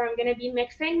here where I'm going to be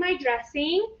mixing my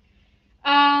dressing.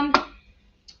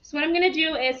 So what I'm going to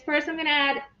do is first I'm going to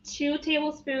add 2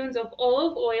 tablespoons of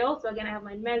olive oil. So again, I have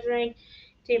my measuring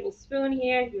tablespoon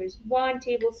here. Here's 1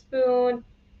 tablespoon.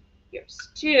 Here's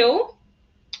 2.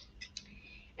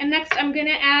 And next I'm going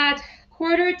to add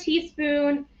 1/4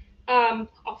 teaspoon of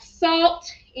salt.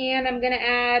 And I'm going to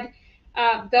add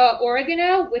the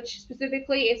oregano, which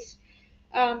specifically is,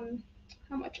 how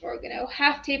much oregano?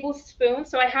 1/2 tablespoon.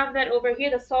 So I have that over here,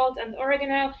 the salt and the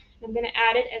oregano. I'm going to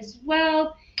add it as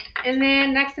well. And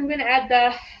then next I'm going to add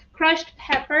the crushed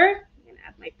pepper. I'm going to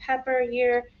add my pepper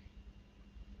here.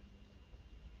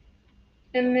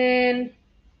 And then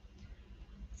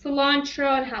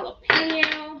cilantro and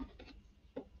jalapeno.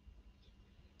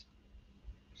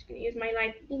 Just going to use my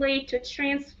light blade to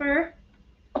transfer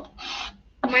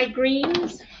my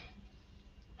greens.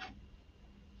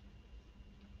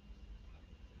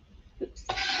 Oops.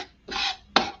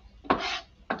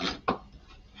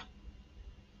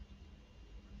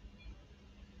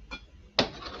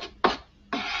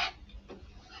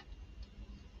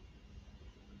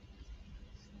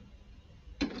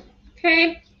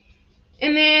 Okay,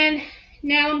 and then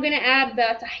now I'm going to add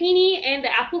the tahini and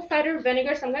the apple cider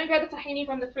vinegar. So I'm going to grab the tahini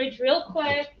from the fridge real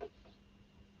quick.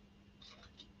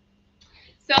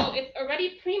 So it's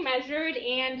already pre-measured,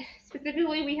 and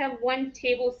specifically we have 1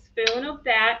 tablespoon of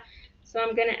that. So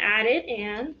I'm going to add it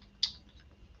in.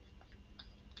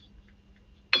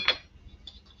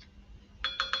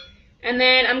 And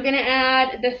then I'm going to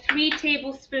add the 3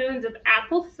 tablespoons of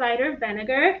apple cider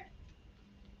vinegar.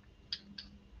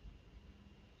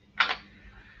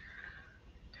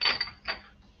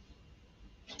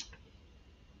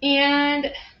 And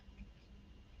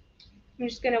I'm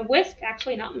just going to whisk,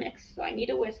 actually not mix, so I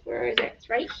need a whisk. Where is it? It's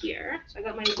right here. So I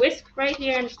got my whisk right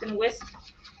here. I'm just going to whisk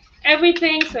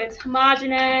everything so it's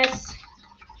homogeneous.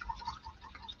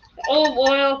 The olive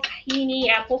oil,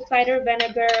 tahini, apple cider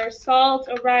vinegar, salt,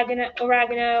 oregano,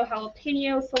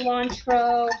 jalapeno,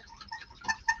 cilantro.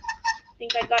 I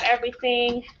think I got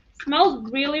everything.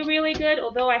 Smells really, really good,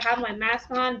 although I have my mask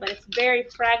on, but it's very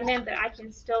fragrant that I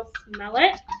can still smell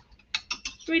it.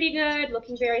 Pretty good,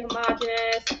 looking very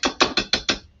homogeneous.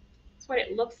 That's what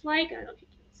it looks like. I don't know if you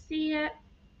can see it.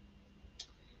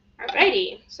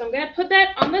 Alrighty, so I'm gonna put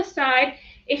that on the side.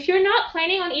 If you're not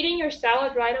planning on eating your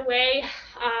salad right away,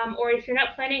 or if you're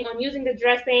not planning on using the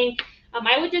dressing,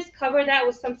 I would just cover that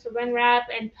with some saran wrap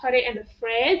and put it in the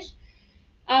fridge.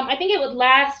 I think it would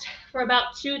last for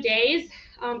about 2 days.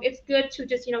 It's good to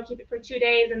just, keep it for 2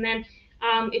 days, and then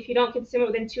if you don't consume it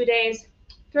within 2 days,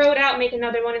 throw it out, make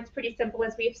another one. It's pretty simple,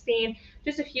 as we've seen.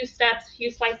 Just a few steps, a few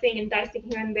slicing and dicing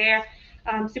here and there.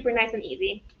 Super nice and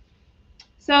easy.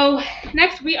 So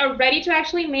next we are ready to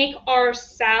actually make our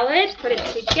salad, put it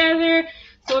together.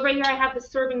 So over here I have the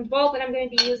serving bowl that I'm going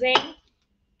to be using.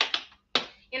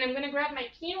 And I'm going to grab my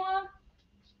quinoa.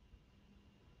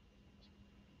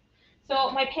 So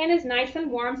my pan is nice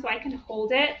and warm, so I can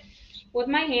hold it with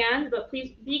my hand, but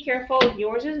please be careful if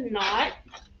yours is not.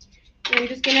 And I'm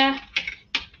just gonna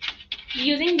be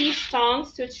using these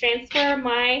tongs to transfer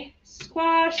my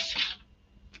squash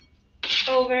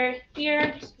over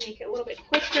here, just make it a little bit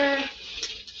quicker.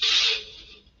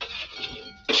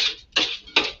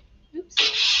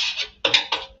 Oops.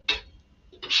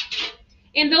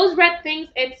 And those red things,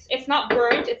 it's not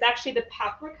burnt, it's actually the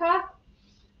paprika.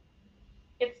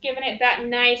 It's giving it that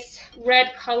nice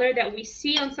red color that we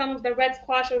see on some of the red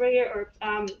squash over here, or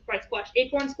red squash,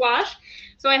 acorn squash.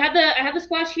 So I have the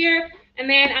squash here, and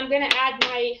then I'm gonna add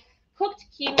my cooked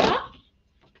quinoa.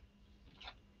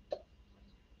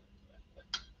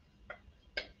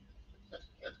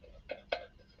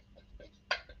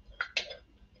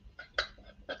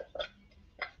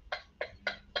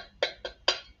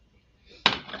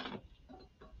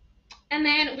 And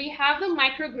then we have the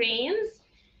microgreens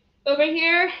over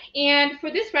here. And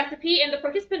for this recipe, in the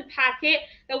participant packet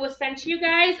that was sent to you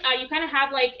guys, you kind of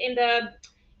have like in the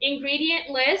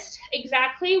ingredient list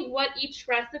exactly what each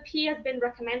recipe has been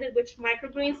recommended, which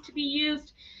microgreens to be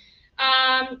used.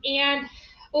 And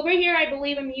over here, I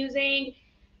believe I'm using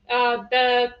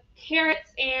the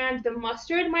carrots and the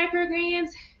mustard microgreens.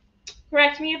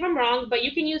 Correct me if I'm wrong, but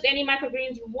you can use any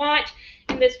microgreens you want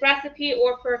in this recipe,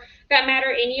 or for that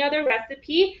matter, any other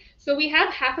recipe. So we have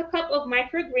half a cup of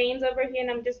microgreens over here, and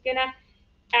I'm just gonna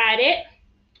add it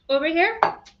over here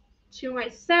to my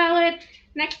salad.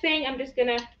 Next thing, I'm just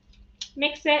gonna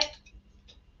mix it.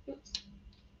 Oops.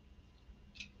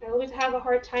 I always have a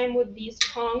hard time with these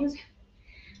tongs.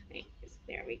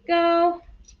 There we go.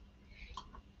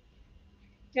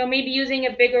 You know, maybe using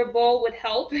a bigger bowl would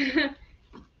help.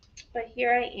 But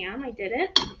here I am, I did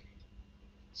it.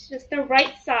 It's just the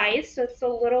right size, so it's a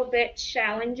little bit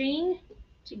challenging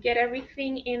to get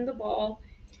everything in the bowl,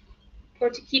 or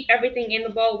to keep everything in the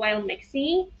bowl while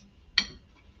mixing.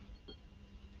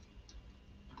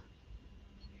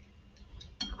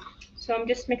 So I'm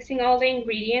just mixing all the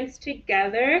ingredients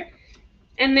together.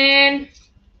 And then,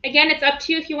 again, it's up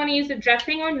to you if you want to use the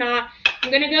dressing or not.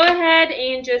 I'm going to go ahead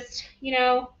and just, you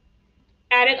know,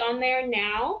 add it on there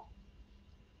now.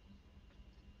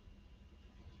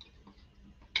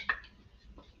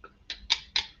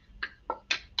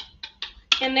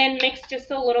 And then mix just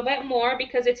a little bit more,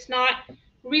 because it's not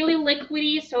really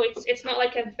liquidy, so it's not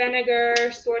like a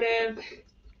vinegar sort of,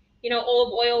 you know,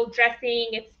 olive oil dressing.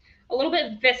 It's a little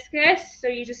bit viscous, so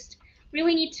you just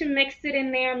really need to mix it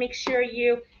in there. Make sure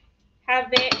you have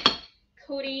it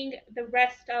coating the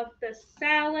rest of the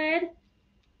salad.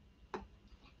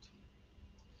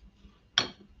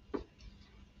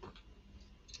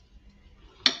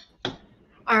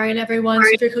 All right, everyone. So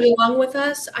if you're cooking along with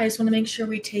us, I just want to make sure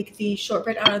we take the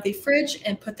shortbread out of the fridge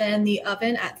and put that in the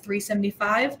oven at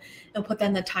 375, and put that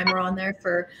in the timer on there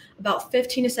for about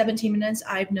 15 to 17 minutes.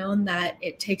 I've known that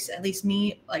it takes at least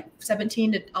me like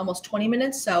 17 to almost 20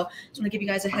 minutes. So I just want to give you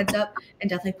guys a heads up, and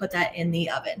definitely put that in the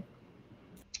oven.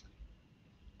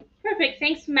 Perfect.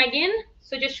 Thanks, Megan.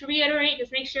 So just to reiterate,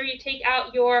 just make sure you take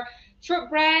out your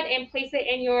shortbread and place it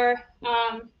in your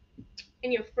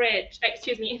fridge,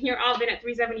 excuse me, in your oven at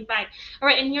 375. All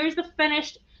right, and here's the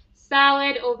finished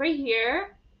salad over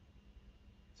here.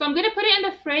 So I'm gonna put it in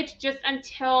the fridge just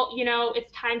until, you know,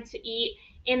 it's time to eat.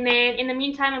 And then in the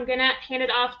meantime, I'm gonna hand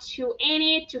it off to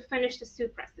Annie to finish the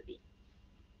soup recipe.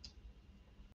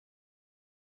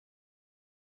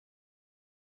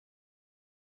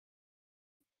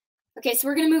 Okay, so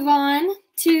we're gonna move on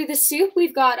to the soup.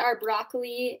 We've got our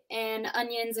broccoli and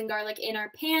onions and garlic in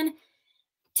our pan.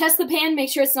 Test the pan, make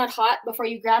sure it's not hot before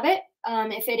you grab it.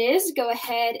 If it is, go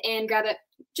ahead and grab it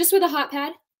just with a hot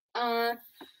pad.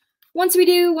 Once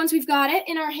we've got it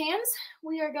in our hands,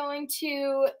 we are going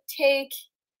to take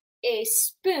a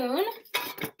spoon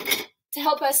to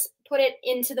help us put it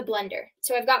into the blender.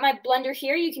 So I've got my blender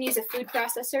here. You can use a food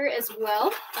processor as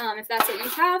well, if that's what you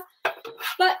have.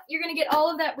 But you're gonna get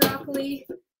all of that broccoli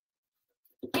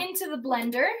into the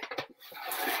blender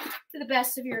to the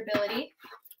best of your ability.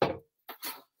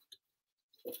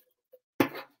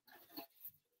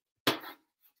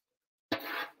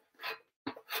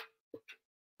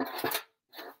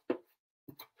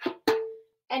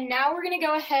 And now we're going to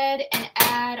go ahead and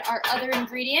add our other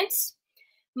ingredients.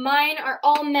 Mine are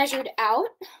all measured out,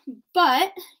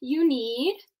 but you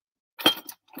need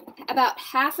about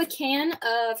half a can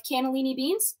of cannellini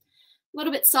beans, a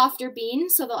little bit softer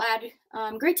beans, so they'll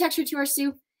add great texture to our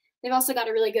soup. They've also got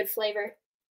a really good flavor.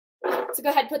 So go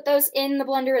ahead and put those in the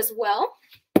blender as well.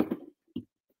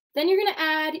 Then you're going to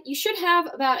add, you should have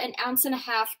about 1.5 ounces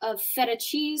of feta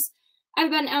cheese. I have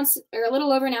about 1 ounce, or a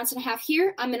little over 1.5 ounces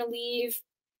here. I'm going to leave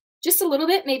just a little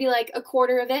bit, maybe like a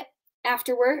quarter of it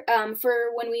afterward,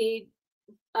 for when we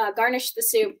garnish the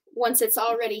soup once it's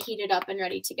already heated up and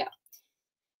ready to go.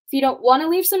 If you don't want to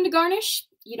leave some to garnish,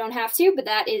 you don't have to, but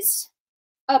that is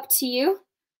up to you.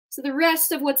 So the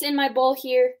rest of what's in my bowl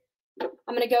here,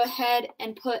 I'm going to go ahead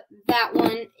and put that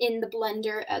one in the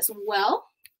blender as well.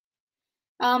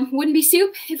 Wouldn't be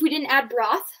soup if we didn't add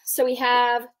broth. So we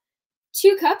have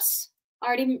 2 cups,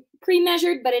 already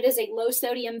pre-measured, but it is a low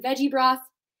sodium veggie broth.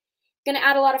 Going to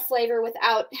add a lot of flavor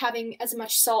without having as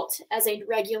much salt as a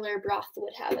regular broth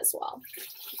would have as well.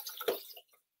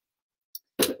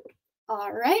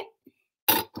 All right.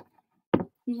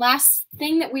 Last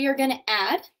thing that we are going to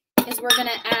add is we're going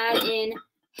to add in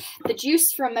the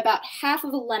juice from about half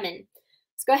of a lemon.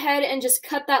 Let's go ahead and just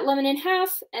cut that lemon in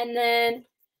half and then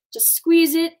just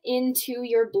squeeze it into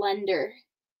your blender.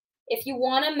 If you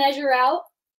want to measure out,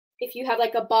 if you have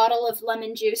like a bottle of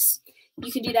lemon juice,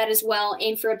 you can do that as well.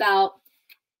 Aim for about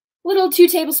little 2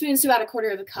 tablespoons to about a quarter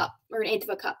of a cup or an eighth of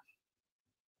a cup.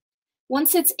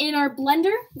 Once it's in our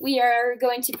blender, we are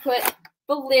going to put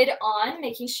the lid on,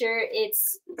 making sure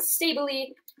it's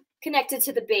stably connected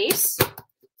to the base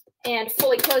and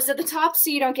fully closed at the top so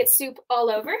you don't get soup all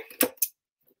over.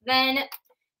 Then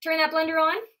turn that blender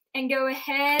on and go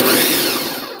ahead,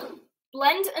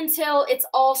 blend until it's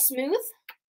all smooth.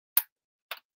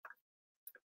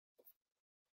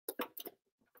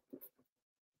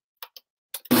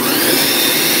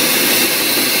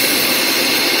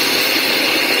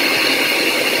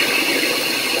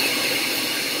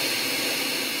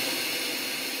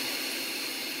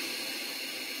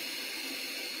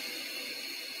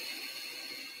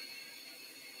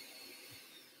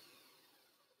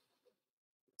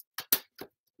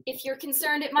 If you're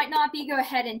concerned it might not be, go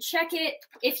ahead and check it.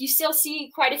 If you still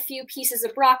see quite a few pieces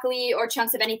of broccoli or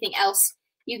chunks of anything else,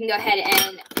 you can go ahead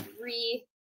and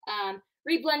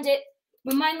reblend it.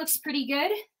 But mine looks pretty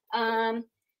good.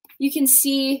 You can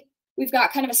see we've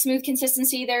got kind of a smooth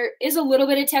consistency. There is a little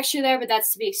bit of texture there, but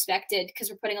that's to be expected because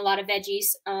we're putting a lot of veggies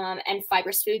and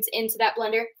fibrous foods into that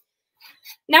blender.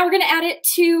 Now we're going to add it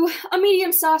to a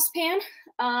medium saucepan.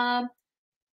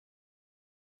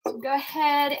 So go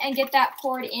ahead and get that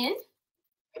poured in.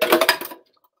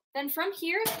 Then from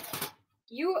here,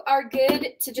 you are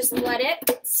good to just let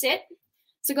it sit.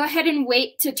 So go ahead and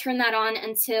wait to turn that on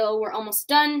until we're almost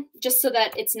done, just so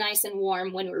that it's nice and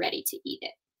warm when we're ready to eat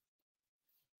it.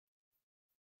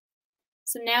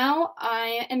 So now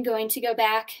I am going to go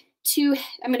back to,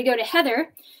 I'm going to go to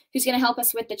Heather, who's going to help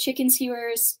us with the chicken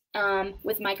skewers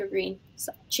with microgreen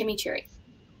chimichurri.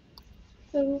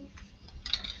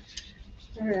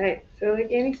 All right, so like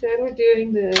Annie said, we're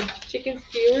doing the chicken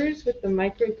skewers with the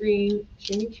microgreen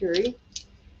chimichurri.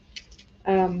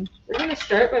 We're going to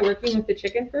start by working with the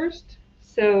chicken first.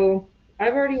 So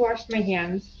I've already washed my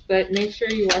hands, but make sure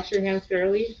you wash your hands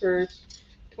thoroughly for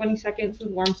 20 seconds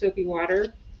with warm soapy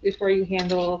water before you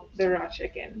handle the raw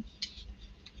chicken.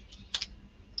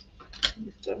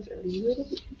 These gloves are a little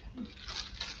bit too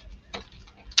tight.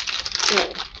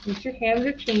 So once your hands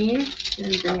are clean,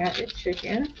 then bring out your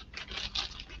chicken.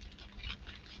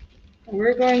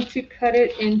 We're going to cut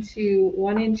it into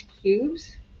 1-inch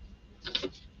cubes.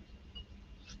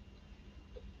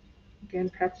 Again,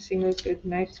 practicing those good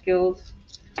knife skills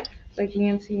like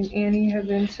Nancy and Annie have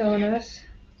been telling us.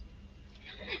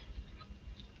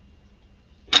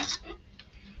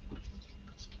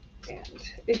 And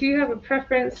if you have a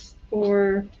preference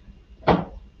to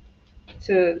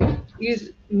use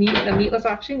meat, the meatless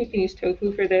option, you can use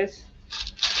tofu for this.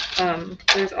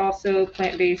 There's also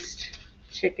plant-based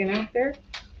chicken out there,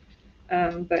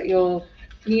 but you'll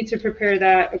need to prepare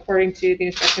that according to the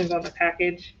instructions on the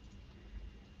package,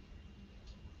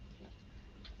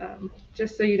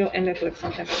 just so you don't end up with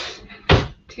something that's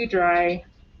too dry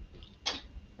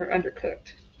or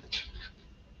undercooked.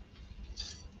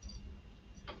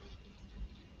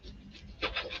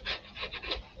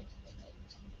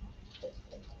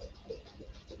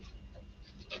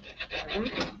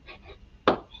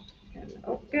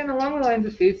 Again, along the lines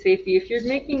of food safety, if you're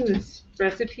making this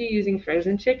recipe using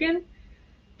frozen chicken,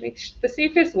 the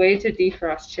safest way to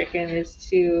defrost chicken is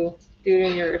to do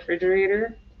it in your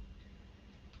refrigerator.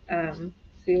 So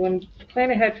you want to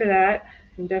plan ahead for that,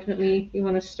 and definitely you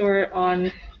want to store it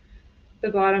on the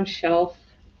bottom shelf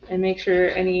and make sure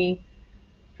any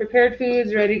prepared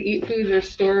foods, ready to eat foods are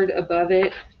stored above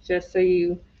it, just so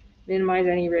you minimize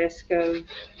any risk of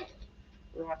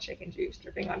raw chicken juice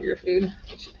dripping onto your food,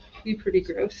 which would be pretty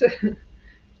gross.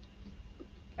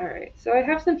 All right, so I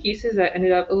have some pieces that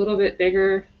ended up a little bit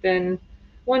bigger than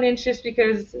 1 inch just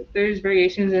because there's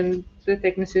variations in the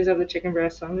thicknesses of the chicken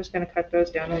breast, so I'm just going to cut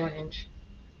those down to 1 inch.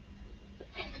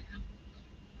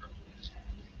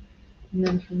 And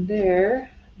then from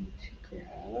there, I need to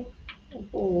grab a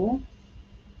bowl.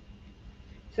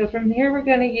 So from here, we're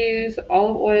going to use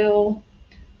olive oil,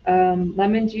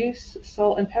 lemon juice,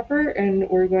 salt, and pepper. And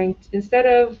we're going to, instead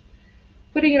of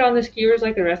putting it on the skewers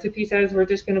like the recipe says, we're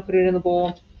just going to put it in the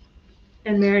bowl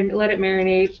and let it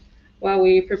marinate while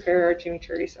we prepare our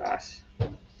chimichurri sauce.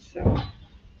 So,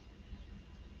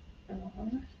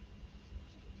 I'm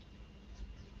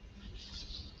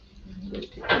going to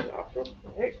take this off real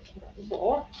quick. Grab the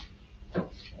bowl.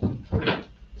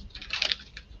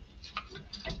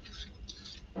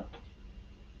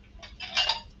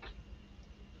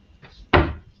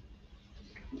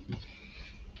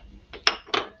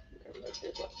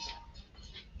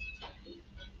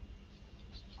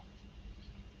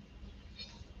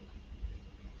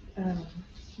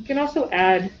 You can also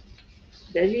add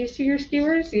veggies to your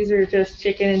skewers. These are just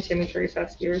chicken and chimichurri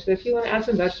sauce skewers. So if you want to add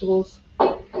some vegetables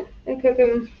and cook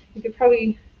them, you could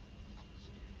probably,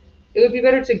 it would be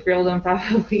better to grill them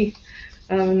probably,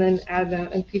 and then add them,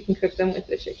 and you can cook them with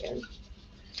the chicken.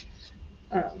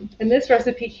 And this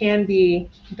recipe can be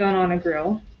done on a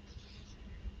grill.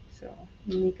 So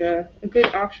you make a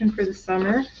good option for the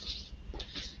summer.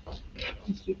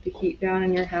 And keep the heat down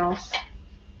in your house.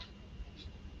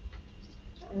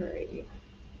 Alrighty.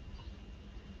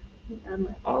 Add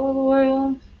my olive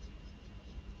oil.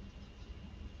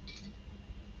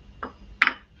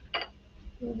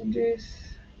 Lemon juice.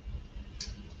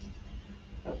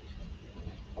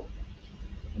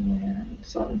 And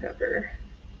salt and pepper.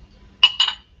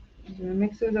 I'm going to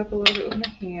mix those up a little bit with my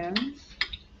hands.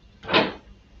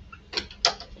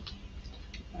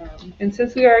 And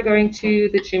since we are going to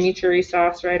the chimichurri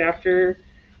sauce right after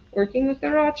working with the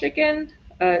raw chicken,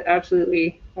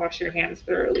 absolutely wash your hands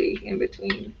thoroughly in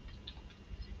between.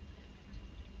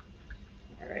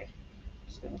 All right,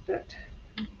 just going to let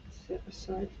that set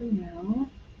aside for now.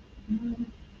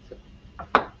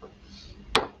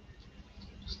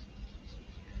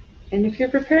 And if you're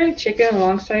preparing chicken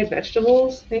alongside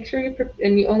vegetables, make sure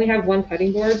and you only have one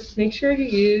cutting board, make sure you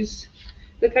use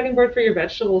the cutting board for your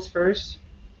vegetables first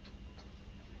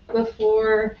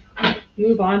before you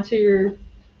move on to your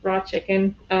raw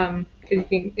chicken. Because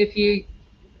if you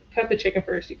cut the chicken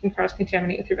first, you can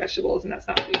cross-contaminate with your vegetables, and that's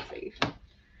not food safe.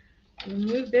 I'm going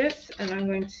to move this, and I'm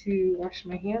going to wash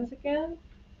my hands again.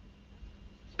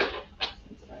 Since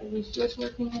I was just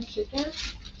working with chicken.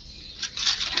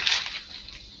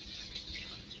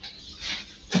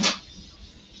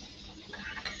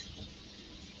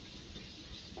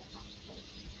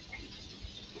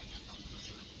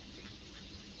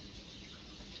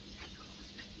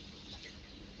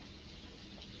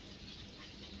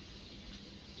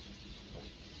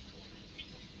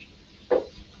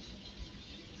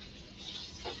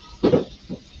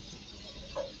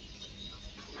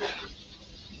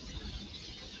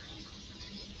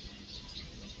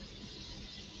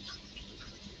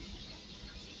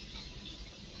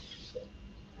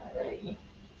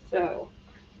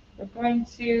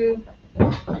 So we're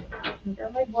going to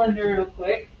grab my blender real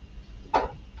quick.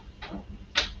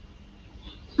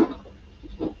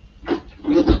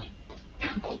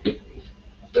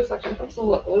 Just a second, that's a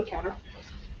low counter.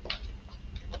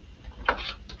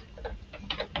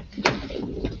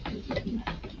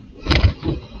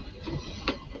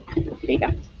 There you go.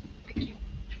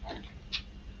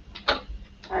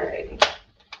 Alrighty.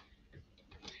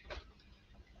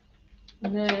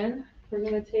 And then we're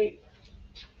going to take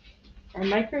our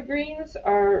microgreens,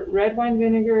 our red wine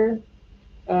vinegar,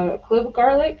 a clove of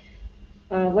garlic,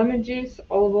 lemon juice,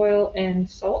 olive oil, and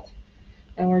salt.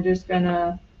 And we're just going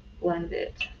to blend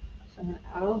it. So I'm going to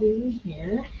add all these in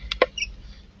here.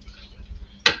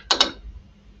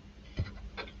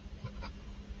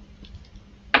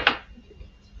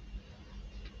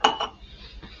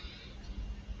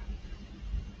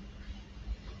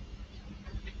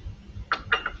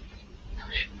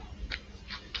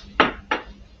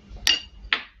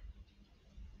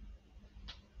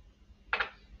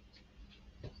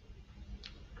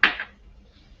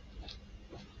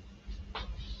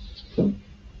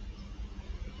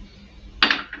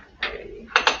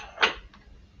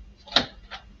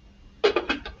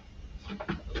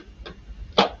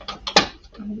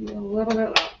 Be a little bit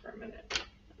loud for a minute.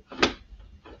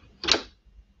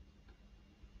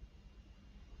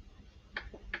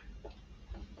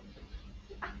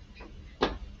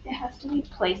 It has to be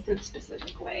placed in a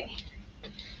specific way.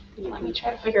 Let me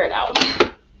try to figure it out.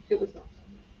 It was not.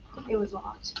 It was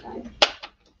locked. Then.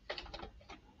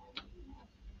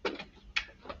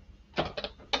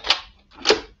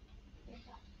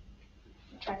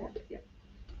 Try it. Yeah.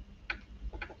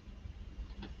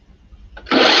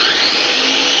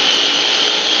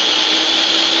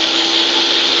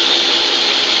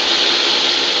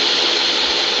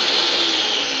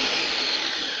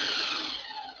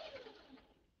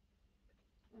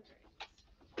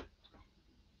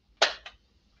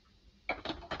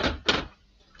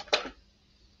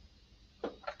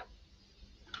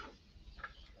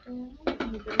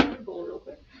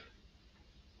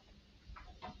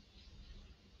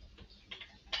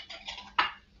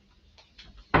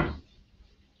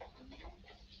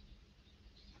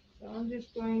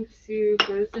 just going to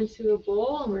pour this into a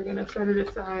bowl and we're going to set it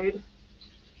aside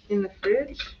in the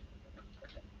fridge.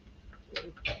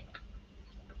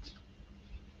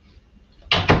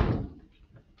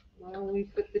 While we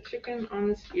put the chicken on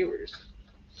the skewers.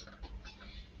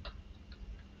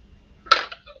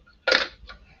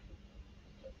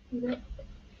 Yep,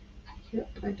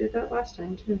 I did that last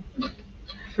time too.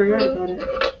 Forgot about it.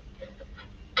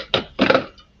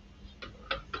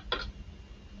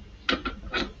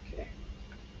 Okay.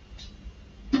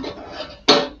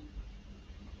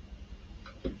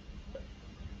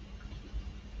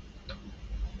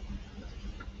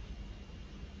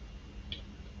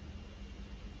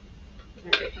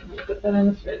 Alright, I'm gonna put that in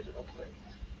the fridge real quick.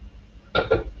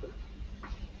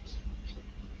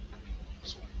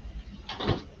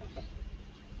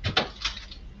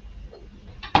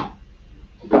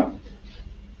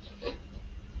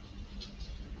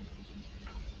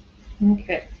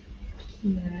 Okay,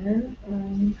 and then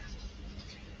I'm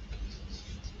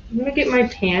gonna get my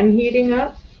pan heating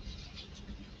up.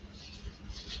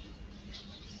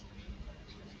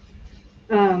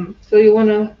 So you want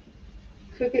to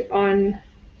cook it on,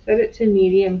 set it to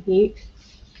medium heat.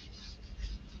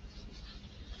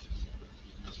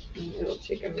 And it'll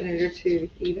take a minute or two to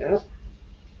heat up.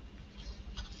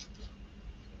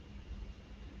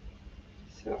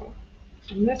 So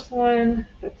on this one,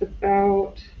 that's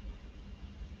about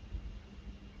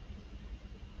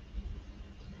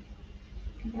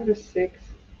a 6.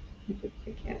 I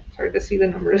can't, it's hard to see the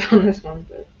numbers on this one,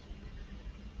 but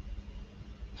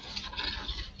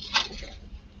okay.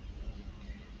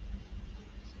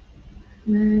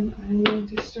 And then I'm going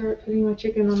to start putting my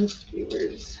chicken on the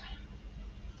skewers.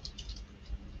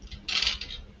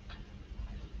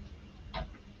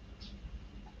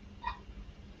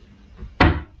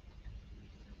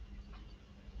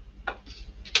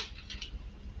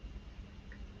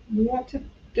 You want to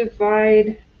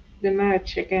divide the amount of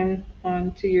chicken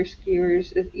onto your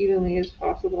skewers as evenly as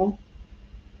possible.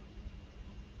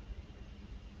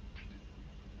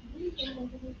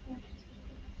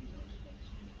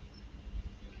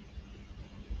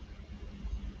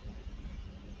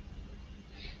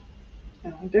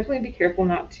 Definitely be careful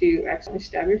not to accidentally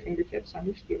stab your fingertips on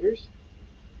your skewers.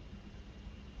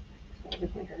 That'll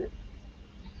definitely hurt.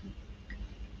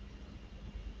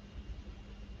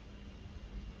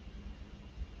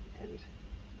 And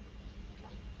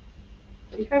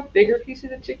if you have bigger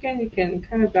pieces of chicken, you can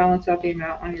kind of balance out the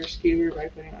amount on your skewer by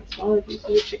putting on smaller pieces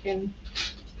of chicken.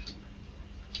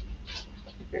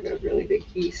 I've got a really big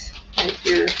piece right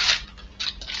here.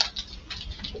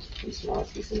 Some small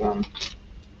pieces on.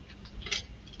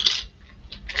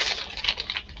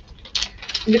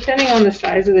 And depending on the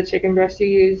size of the chicken breast you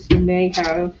use, you may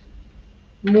have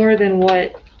more than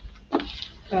what,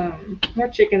 more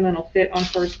chicken than will fit on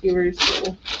 4 skewers,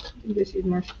 so you just use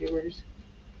more skewers.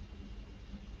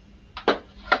 I'm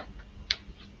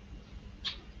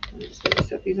just going to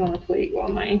set these on the plate while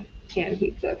my pan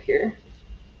heats up here.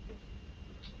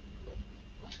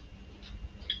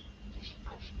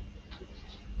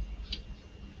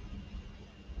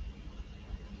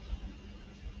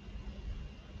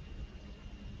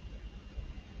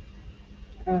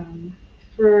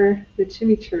 For the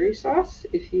chimichurri sauce,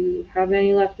 if you have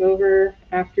any left over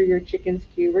after your chicken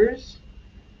skewers,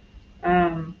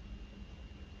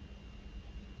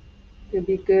 it'd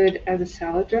be good as a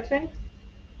salad dressing.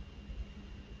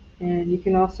 And you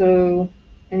can also,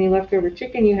 any leftover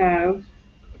chicken you have,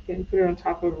 you can put it on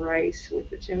top of rice with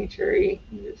the chimichurri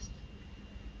and just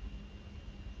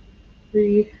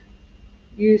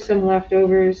reuse some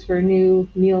leftovers for new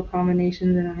meal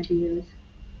combinations and ideas.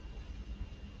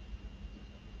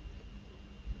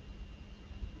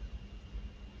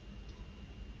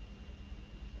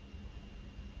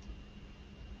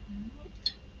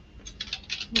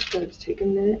 It does take a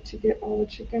minute to get all the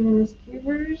chicken on the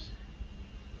skewers.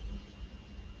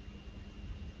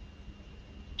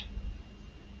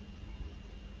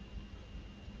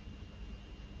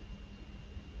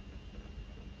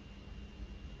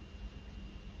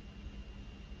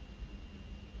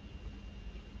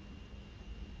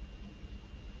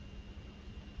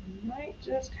 You might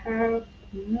just have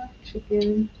enough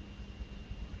chicken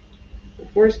for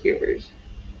 4 skewers.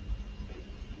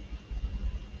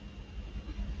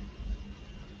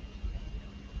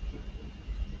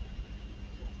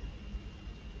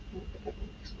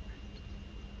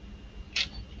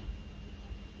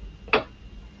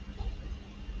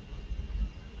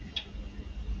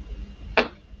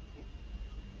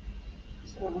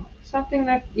 So something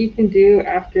that you can do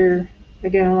after,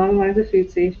 again, along the lines of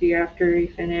food safety, after you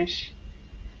finish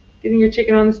getting your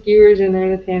chicken on the skewers and they're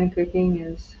in the pan and cooking,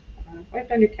 is Wipe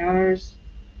down your counters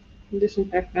and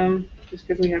disinfect them just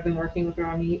because we have been working with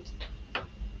raw meat.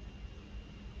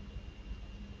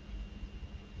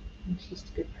 It's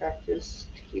just good practice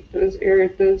to keep those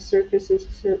surfaces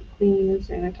clean and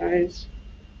sanitized.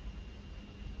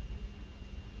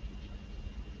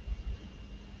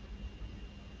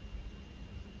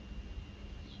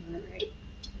 All right.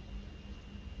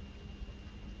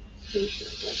 Make sure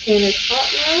the pan is hot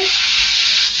now.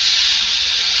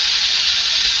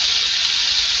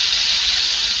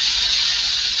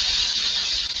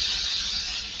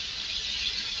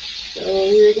 So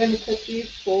we're going to cook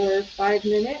these for 5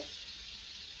 minutes.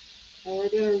 And we're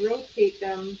going to rotate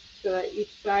them so that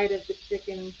each side of the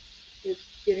chicken is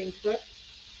getting cooked.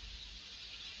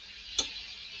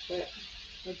 But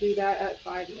we'll do that at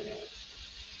 5 minutes.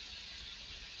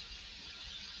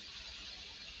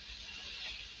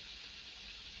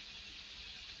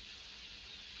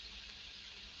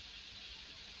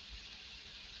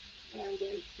 I'm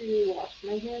going to wash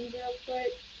my hands real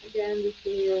quick. Again, this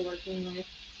is you're working with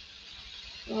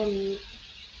meat.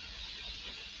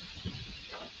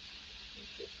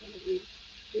 Just going to be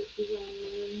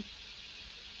designed.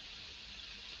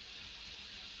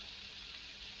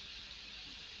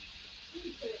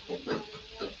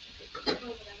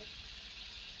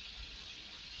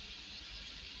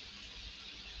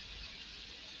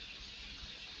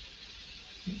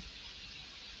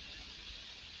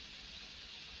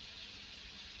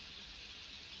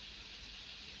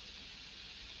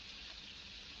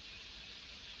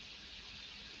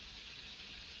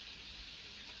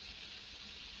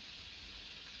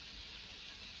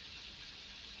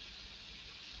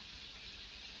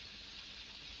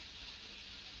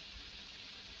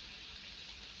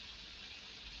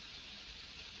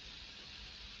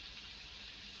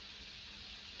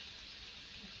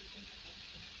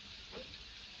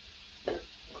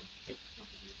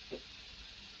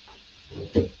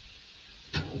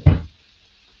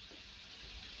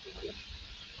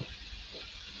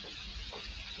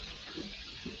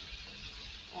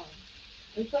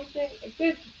 And a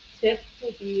good tip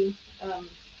would be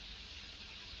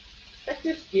check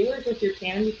your skewers with your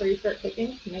pan before you start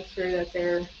cooking to make sure that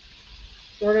they're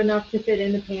short enough to fit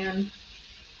in the pan.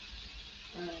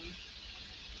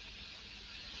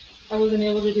 I wasn't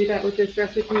able to do that with this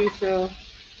recipe, so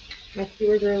my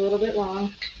skewers are a little bit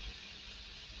long.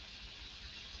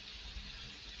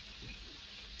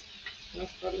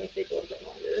 That's probably going to take a little bit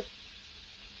longer.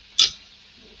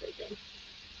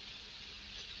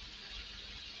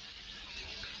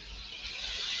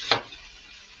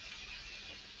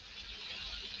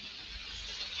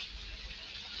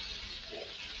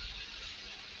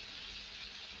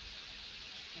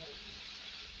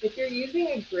 If you're using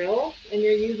a grill and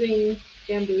you're using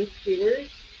bamboo skewers,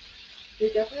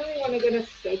 you definitely want to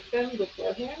soak them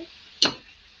beforehand.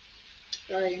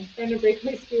 Sorry, I'm trying to break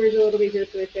my skewers a little bit here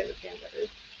so they fit in the pan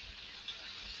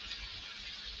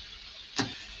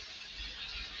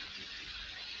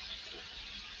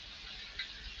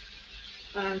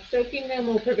better. Soaking them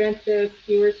will prevent the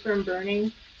skewers from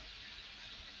burning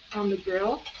on the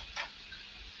grill.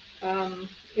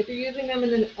 If you're using them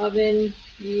in an oven,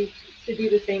 you should do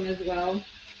the same as well.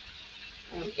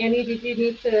 Annie, did you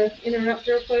need to interrupt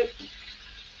real quick?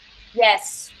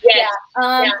 Yes. Yeah.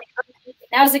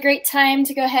 Now is a great time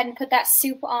to go ahead and put that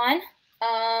soup on.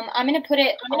 I'm going to put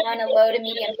it on a low to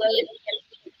medium heat,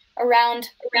 around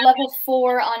level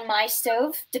 4 on my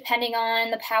stove. Depending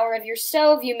on the power of your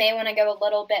stove, you may want to go a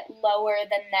little bit lower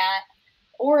than that,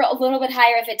 or a little bit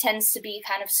higher if it tends to be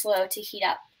kind of slow to heat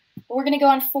up. But we're going to go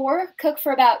on 4, cook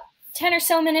for about 10 or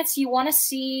so minutes. You want to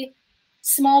see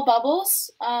small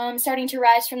bubbles starting to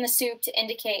rise from the soup to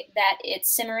indicate that it's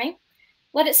simmering.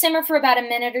 Let it simmer for about a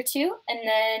minute or 2, and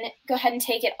then go ahead and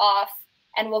take it off,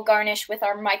 and we'll garnish with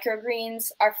our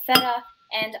microgreens, our feta,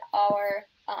 and our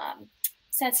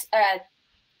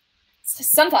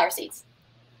sunflower seeds.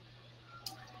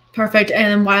 Perfect.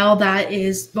 And while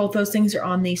both those things are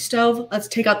on the stove, let's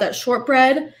take out that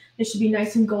shortbread. It should be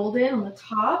nice and golden on the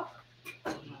top.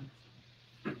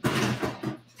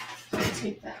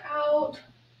 Take that out.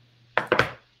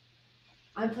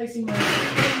 I'm placing my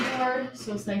cutting board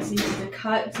so it's nice and easy to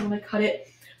cut. So I'm going to cut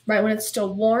it right when it's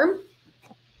still warm.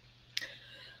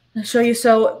 I'll show you.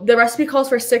 So the recipe calls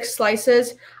for 6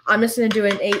 slices. I'm just going to do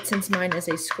an 8 since mine is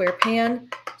a square pan.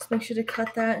 Just make sure to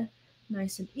cut that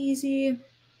nice and easy.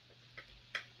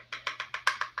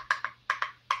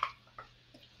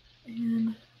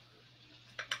 And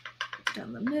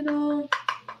down the middle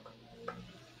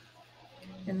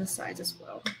and the sides as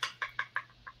well.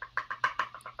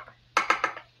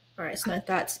 All right, so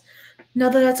now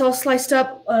that that's all sliced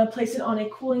up, place it on a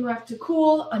cooling rack to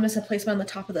cool. I'm just gonna place it on the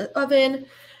top of the oven.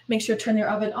 Make sure to turn your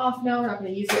oven off now. We're not gonna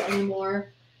use it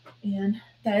anymore. And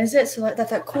that is it. So let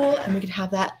that cool, and we can have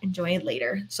that enjoyed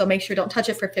later. So make sure don't touch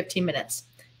it for 15 minutes.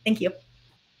 Thank you.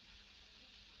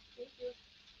 Thank you.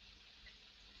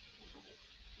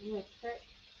 I'm gonna cut.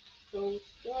 So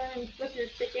go ahead and flip your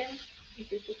chicken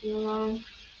if you're cooking along.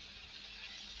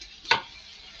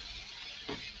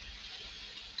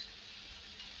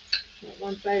 That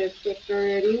one side is cooked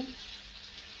already.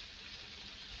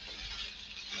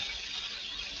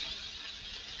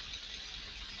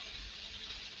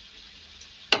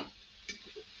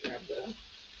 Grab the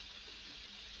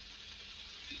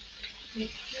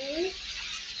mixer.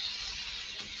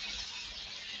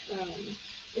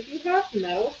 If you have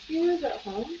metal skewers at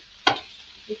home,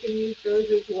 you can use those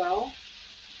as well,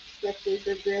 especially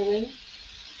for grilling.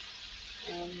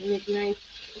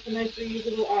 It's a nice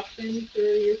reusable option for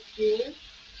your skewers.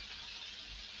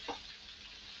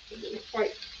 It didn't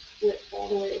quite split all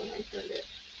the way when I turned it.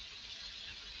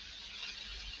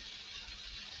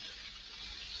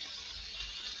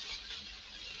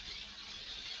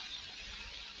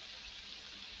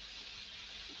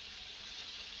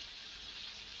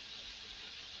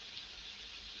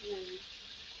 And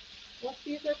once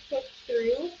these are cooked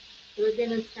through, we're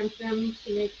going to temp them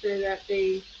to make sure that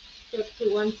they cook to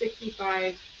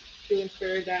 165 to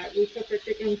ensure that we cook our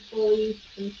chicken fully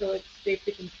until it's safe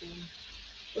to consume.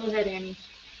 Go ahead, Annie.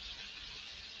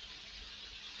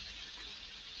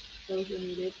 Those are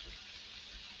needed.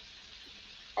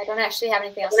 I don't actually have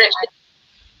anything else to add.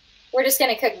 We're just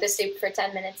going to cook the soup for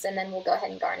 10 minutes and then we'll go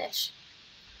ahead and garnish.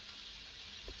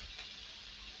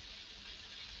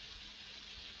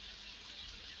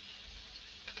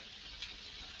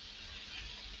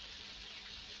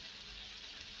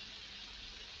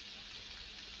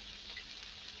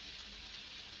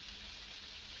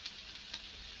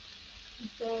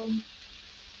 So I'm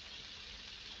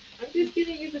just going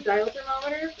to use a dial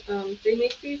thermometer. They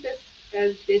make these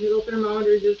as digital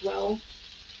thermometers as well.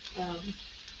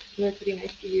 They're pretty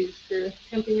nice to use for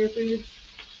temping your foods.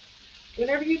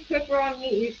 Whenever you cook raw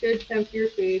meat, you should temp your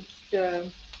foods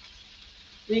to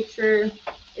make sure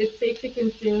it's safe to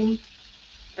consume.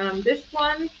 This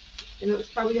one, and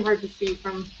it's probably hard to see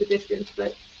from the distance,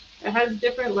 but it has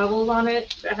different levels on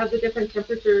it that have the different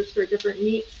temperatures for different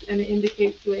meats, and it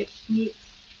indicates which meats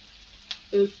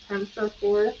those temps are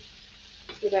for.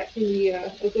 So that can be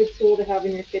a good tool to have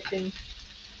in your kitchen.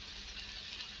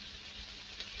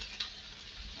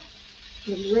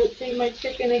 I'm rotating my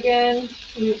chicken again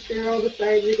to make sure all the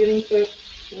sides are getting cooked.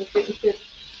 It's getting cooked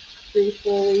pretty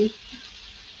slowly.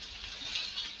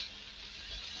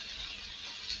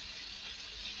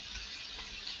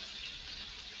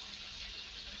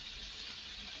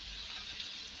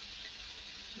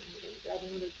 I'm going to grab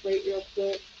another plate real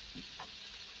quick.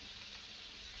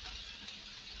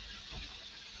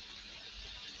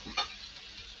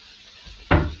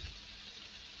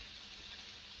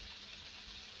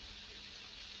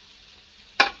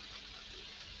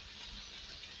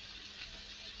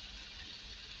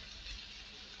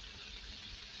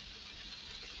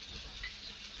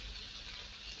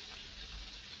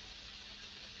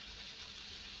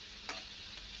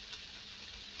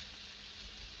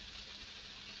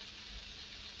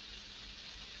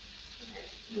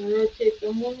 I'm going to rotate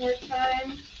them one more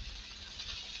time.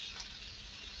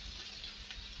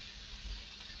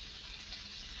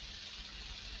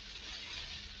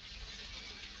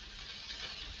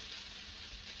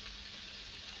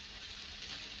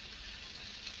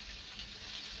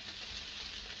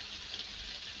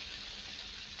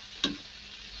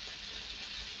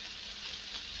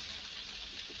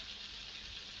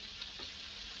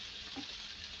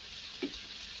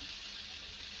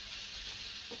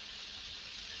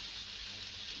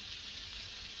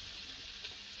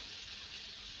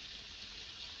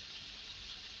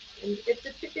 And if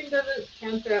the chicken doesn't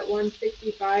temp at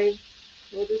 165,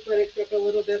 we'll just let it cook a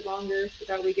little bit longer so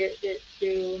that we get it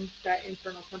to that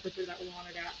internal temperature that we want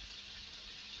it at.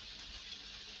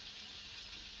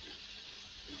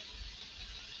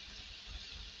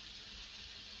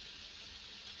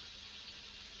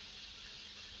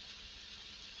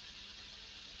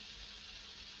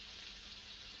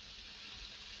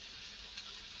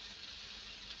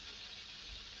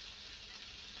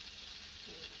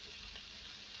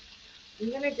 I'm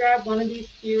going to grab one of these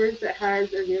skewers that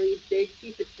has a really big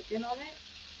piece of chicken on it.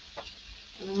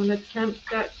 And I'm going to temp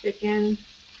that chicken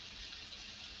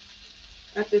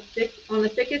at on the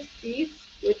thickest piece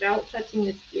without touching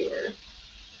the skewer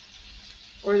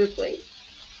or the plate,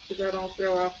 because that'll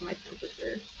throw off my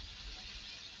temperature.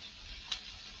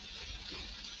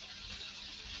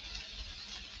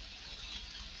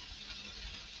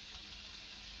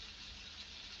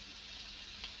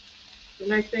 The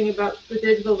nice thing about the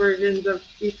digital versions of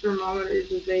these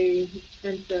thermometers is they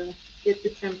tend to get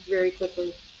the temps very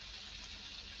quickly.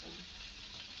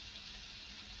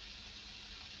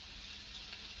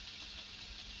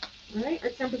 All right,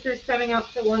 our temperature is coming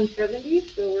up to 170,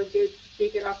 so we're good to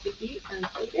take it off the heat and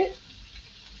plate it.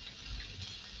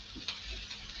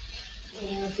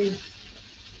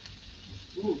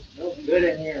 Ooh, smells good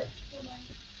in here.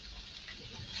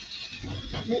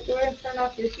 Go ahead and turn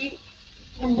off your heat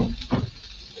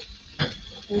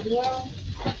as well.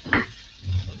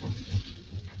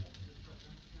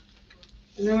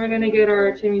 And then we're going to get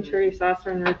our chimichurri sauce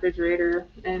from the refrigerator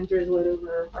and drizzle it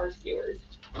over our skewers.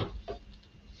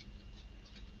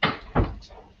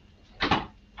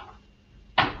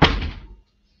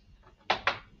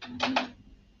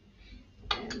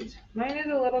 And mine is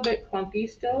a little bit clumpy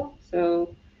still,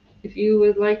 so if you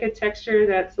would like a texture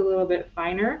that's a little bit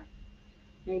finer,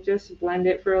 you just blend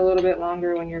it for a little bit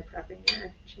longer when you're prepping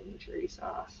your chimichurri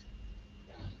sauce.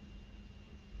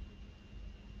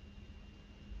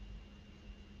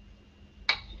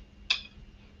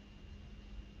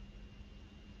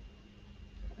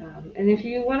 And if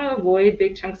you want to avoid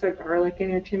big chunks of garlic in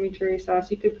your chimichurri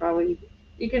sauce, you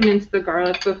can mince the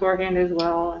garlic beforehand as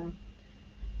well, and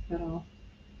that'll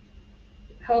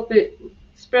help it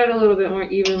spread a little bit more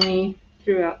evenly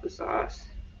throughout the sauce.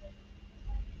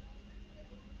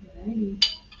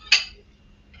 Alrighty.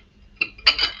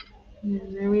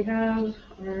 And there we have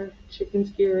our chicken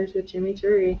skewers with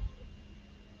chimichurri.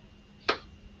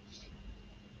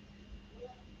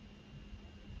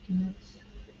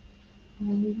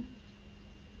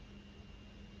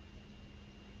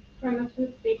 From a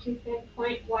food safety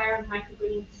standpoint, why are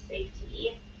microgreens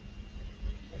safety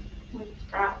when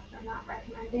sprouts are not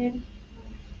recommended?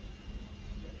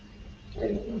 I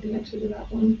don't know the answer to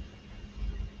that one.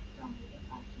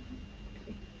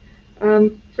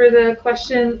 For the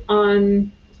question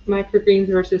on microgreens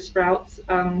versus sprouts,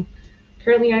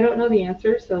 currently I don't know the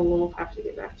answer, so we'll have to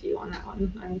get back to you on that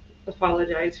one. I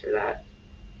apologize for that.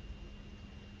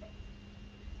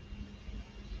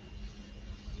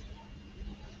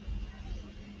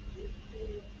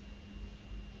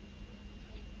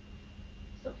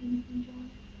 So can you enjoy?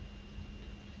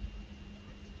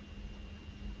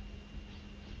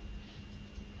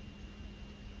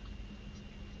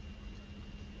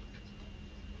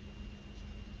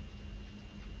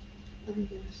 I'm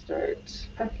going to start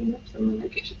packing up some of my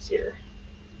dishes here.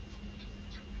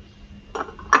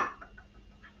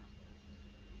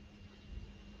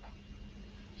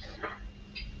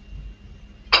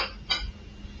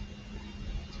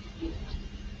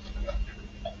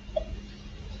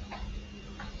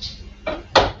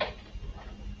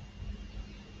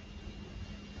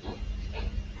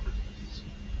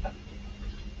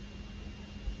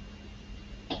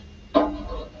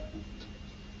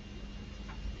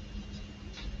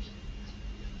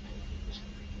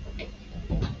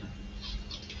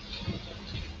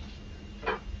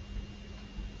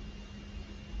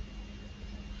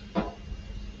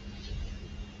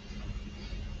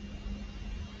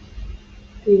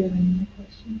 Do you have any more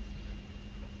questions?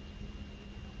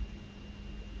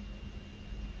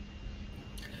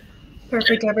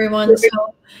 Perfect, everyone.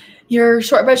 So your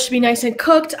shortbread should be nice and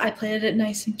cooked. I plated it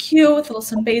nice and cute with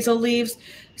some basil leaves.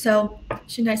 So it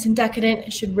should be nice and decadent.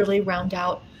 It should really round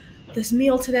out this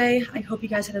meal today. I hope you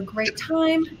guys had a great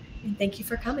time, and thank you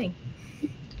for coming.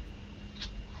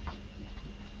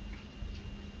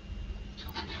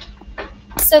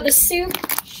 So the soup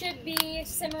should be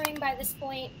simmering by this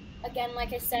point. Again,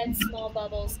 like I said, small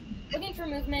bubbles. Looking for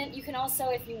movement. You can also,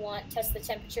 if you want, test the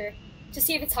temperature to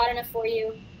see if it's hot enough for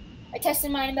you. I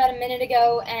tested mine about a minute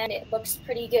ago, and it looks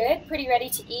pretty good, pretty ready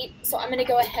to eat. So I'm going to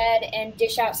go ahead and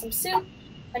dish out some soup,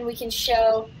 and we can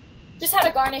show just how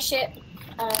to garnish it.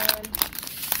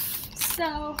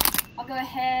 So I'll go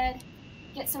ahead,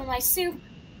 get some of my soup,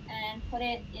 and put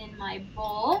it in my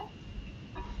bowl.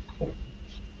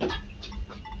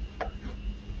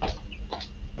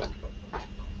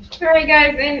 Alright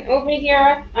guys, and over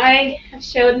here I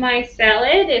showed my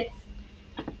salad. It's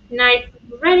nice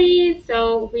and ready,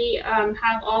 so we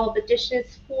have all of the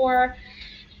dishes for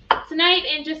tonight.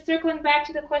 And just circling back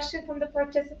to the question from the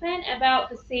participant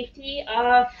about the safety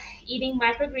of eating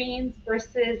microgreens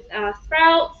versus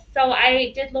sprouts. So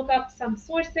I did look up some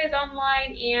sources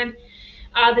online, and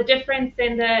the difference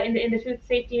in the food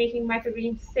safety making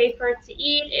microgreens safer to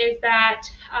eat is that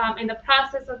in the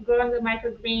process of growing the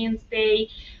microgreens, they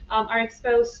are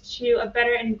exposed to a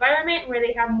better environment where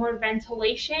they have more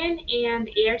ventilation and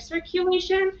air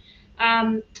circulation.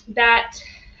 That,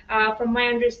 from my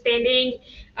understanding,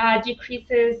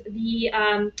 decreases the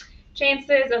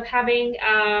chances of having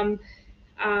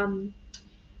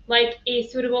like a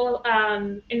suitable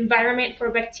environment for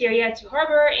bacteria to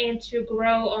harbor and to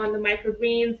grow on the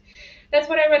microgreens. That's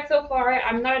what I read so far.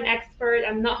 I'm not an expert.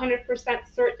 I'm not 100%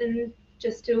 certain,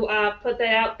 just to put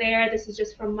that out there. This is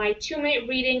just from my 2-minute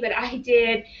reading that I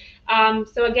did.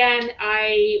 So again,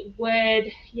 I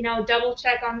would, double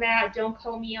check on that. Don't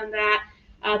quote me on that.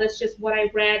 That's just what I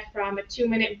read from a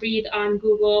 2-minute read on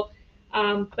Google.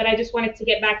 But I just wanted to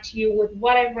get back to you with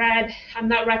what I've read. I'm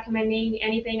not recommending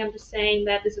anything. I'm just saying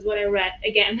that this is what I read.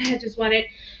 Again, I just wanted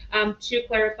to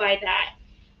clarify that.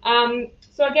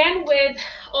 So again, with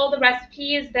all the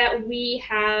recipes that we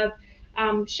have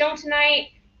shown tonight,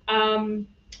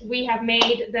 we have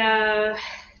made the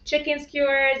chicken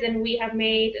skewers, and we have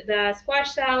made the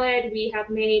squash salad, we have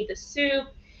made the soup,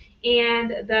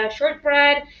 and the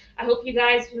shortbread. I hope you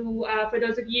guys for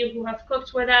those of you who have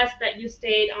cooked with us, that you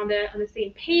stayed on the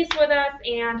same pace with us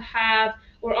and have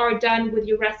or are done with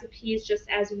your recipes just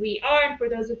as we are. And for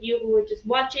those of you who are just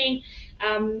watching,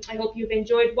 I hope you've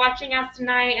enjoyed watching us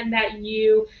tonight and that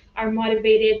you are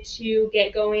motivated to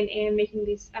get going and making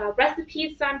these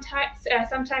recipes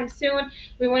sometime soon.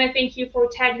 We want to thank you for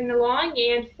tagging along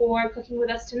and for cooking with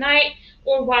us tonight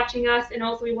or watching us. And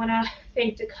also we want to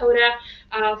thank Dakota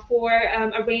for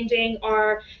arranging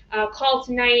our call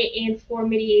tonight and for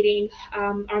mediating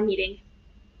our meeting.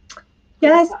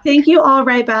 Yes, thank you all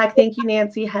right back. Thank you,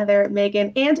 Nancy, Heather,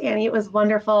 Megan, and Annie. It was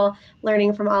wonderful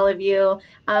learning from all of you.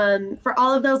 For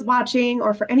all of those watching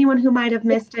or for anyone who might have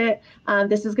missed it,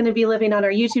 this is going to be living on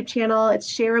our YouTube channel.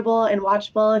 It's shareable and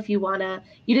watchable if you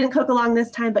didn't cook along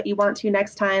this time, but you want to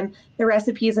next time. The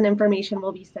recipes and information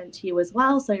will be sent to you as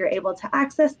well, so you're able to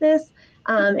access this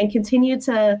and continue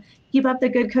to keep up the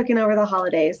good cooking over the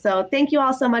holidays. So thank you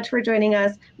all so much for joining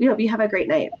us. We hope you have a great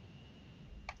night.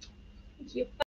 Thank you.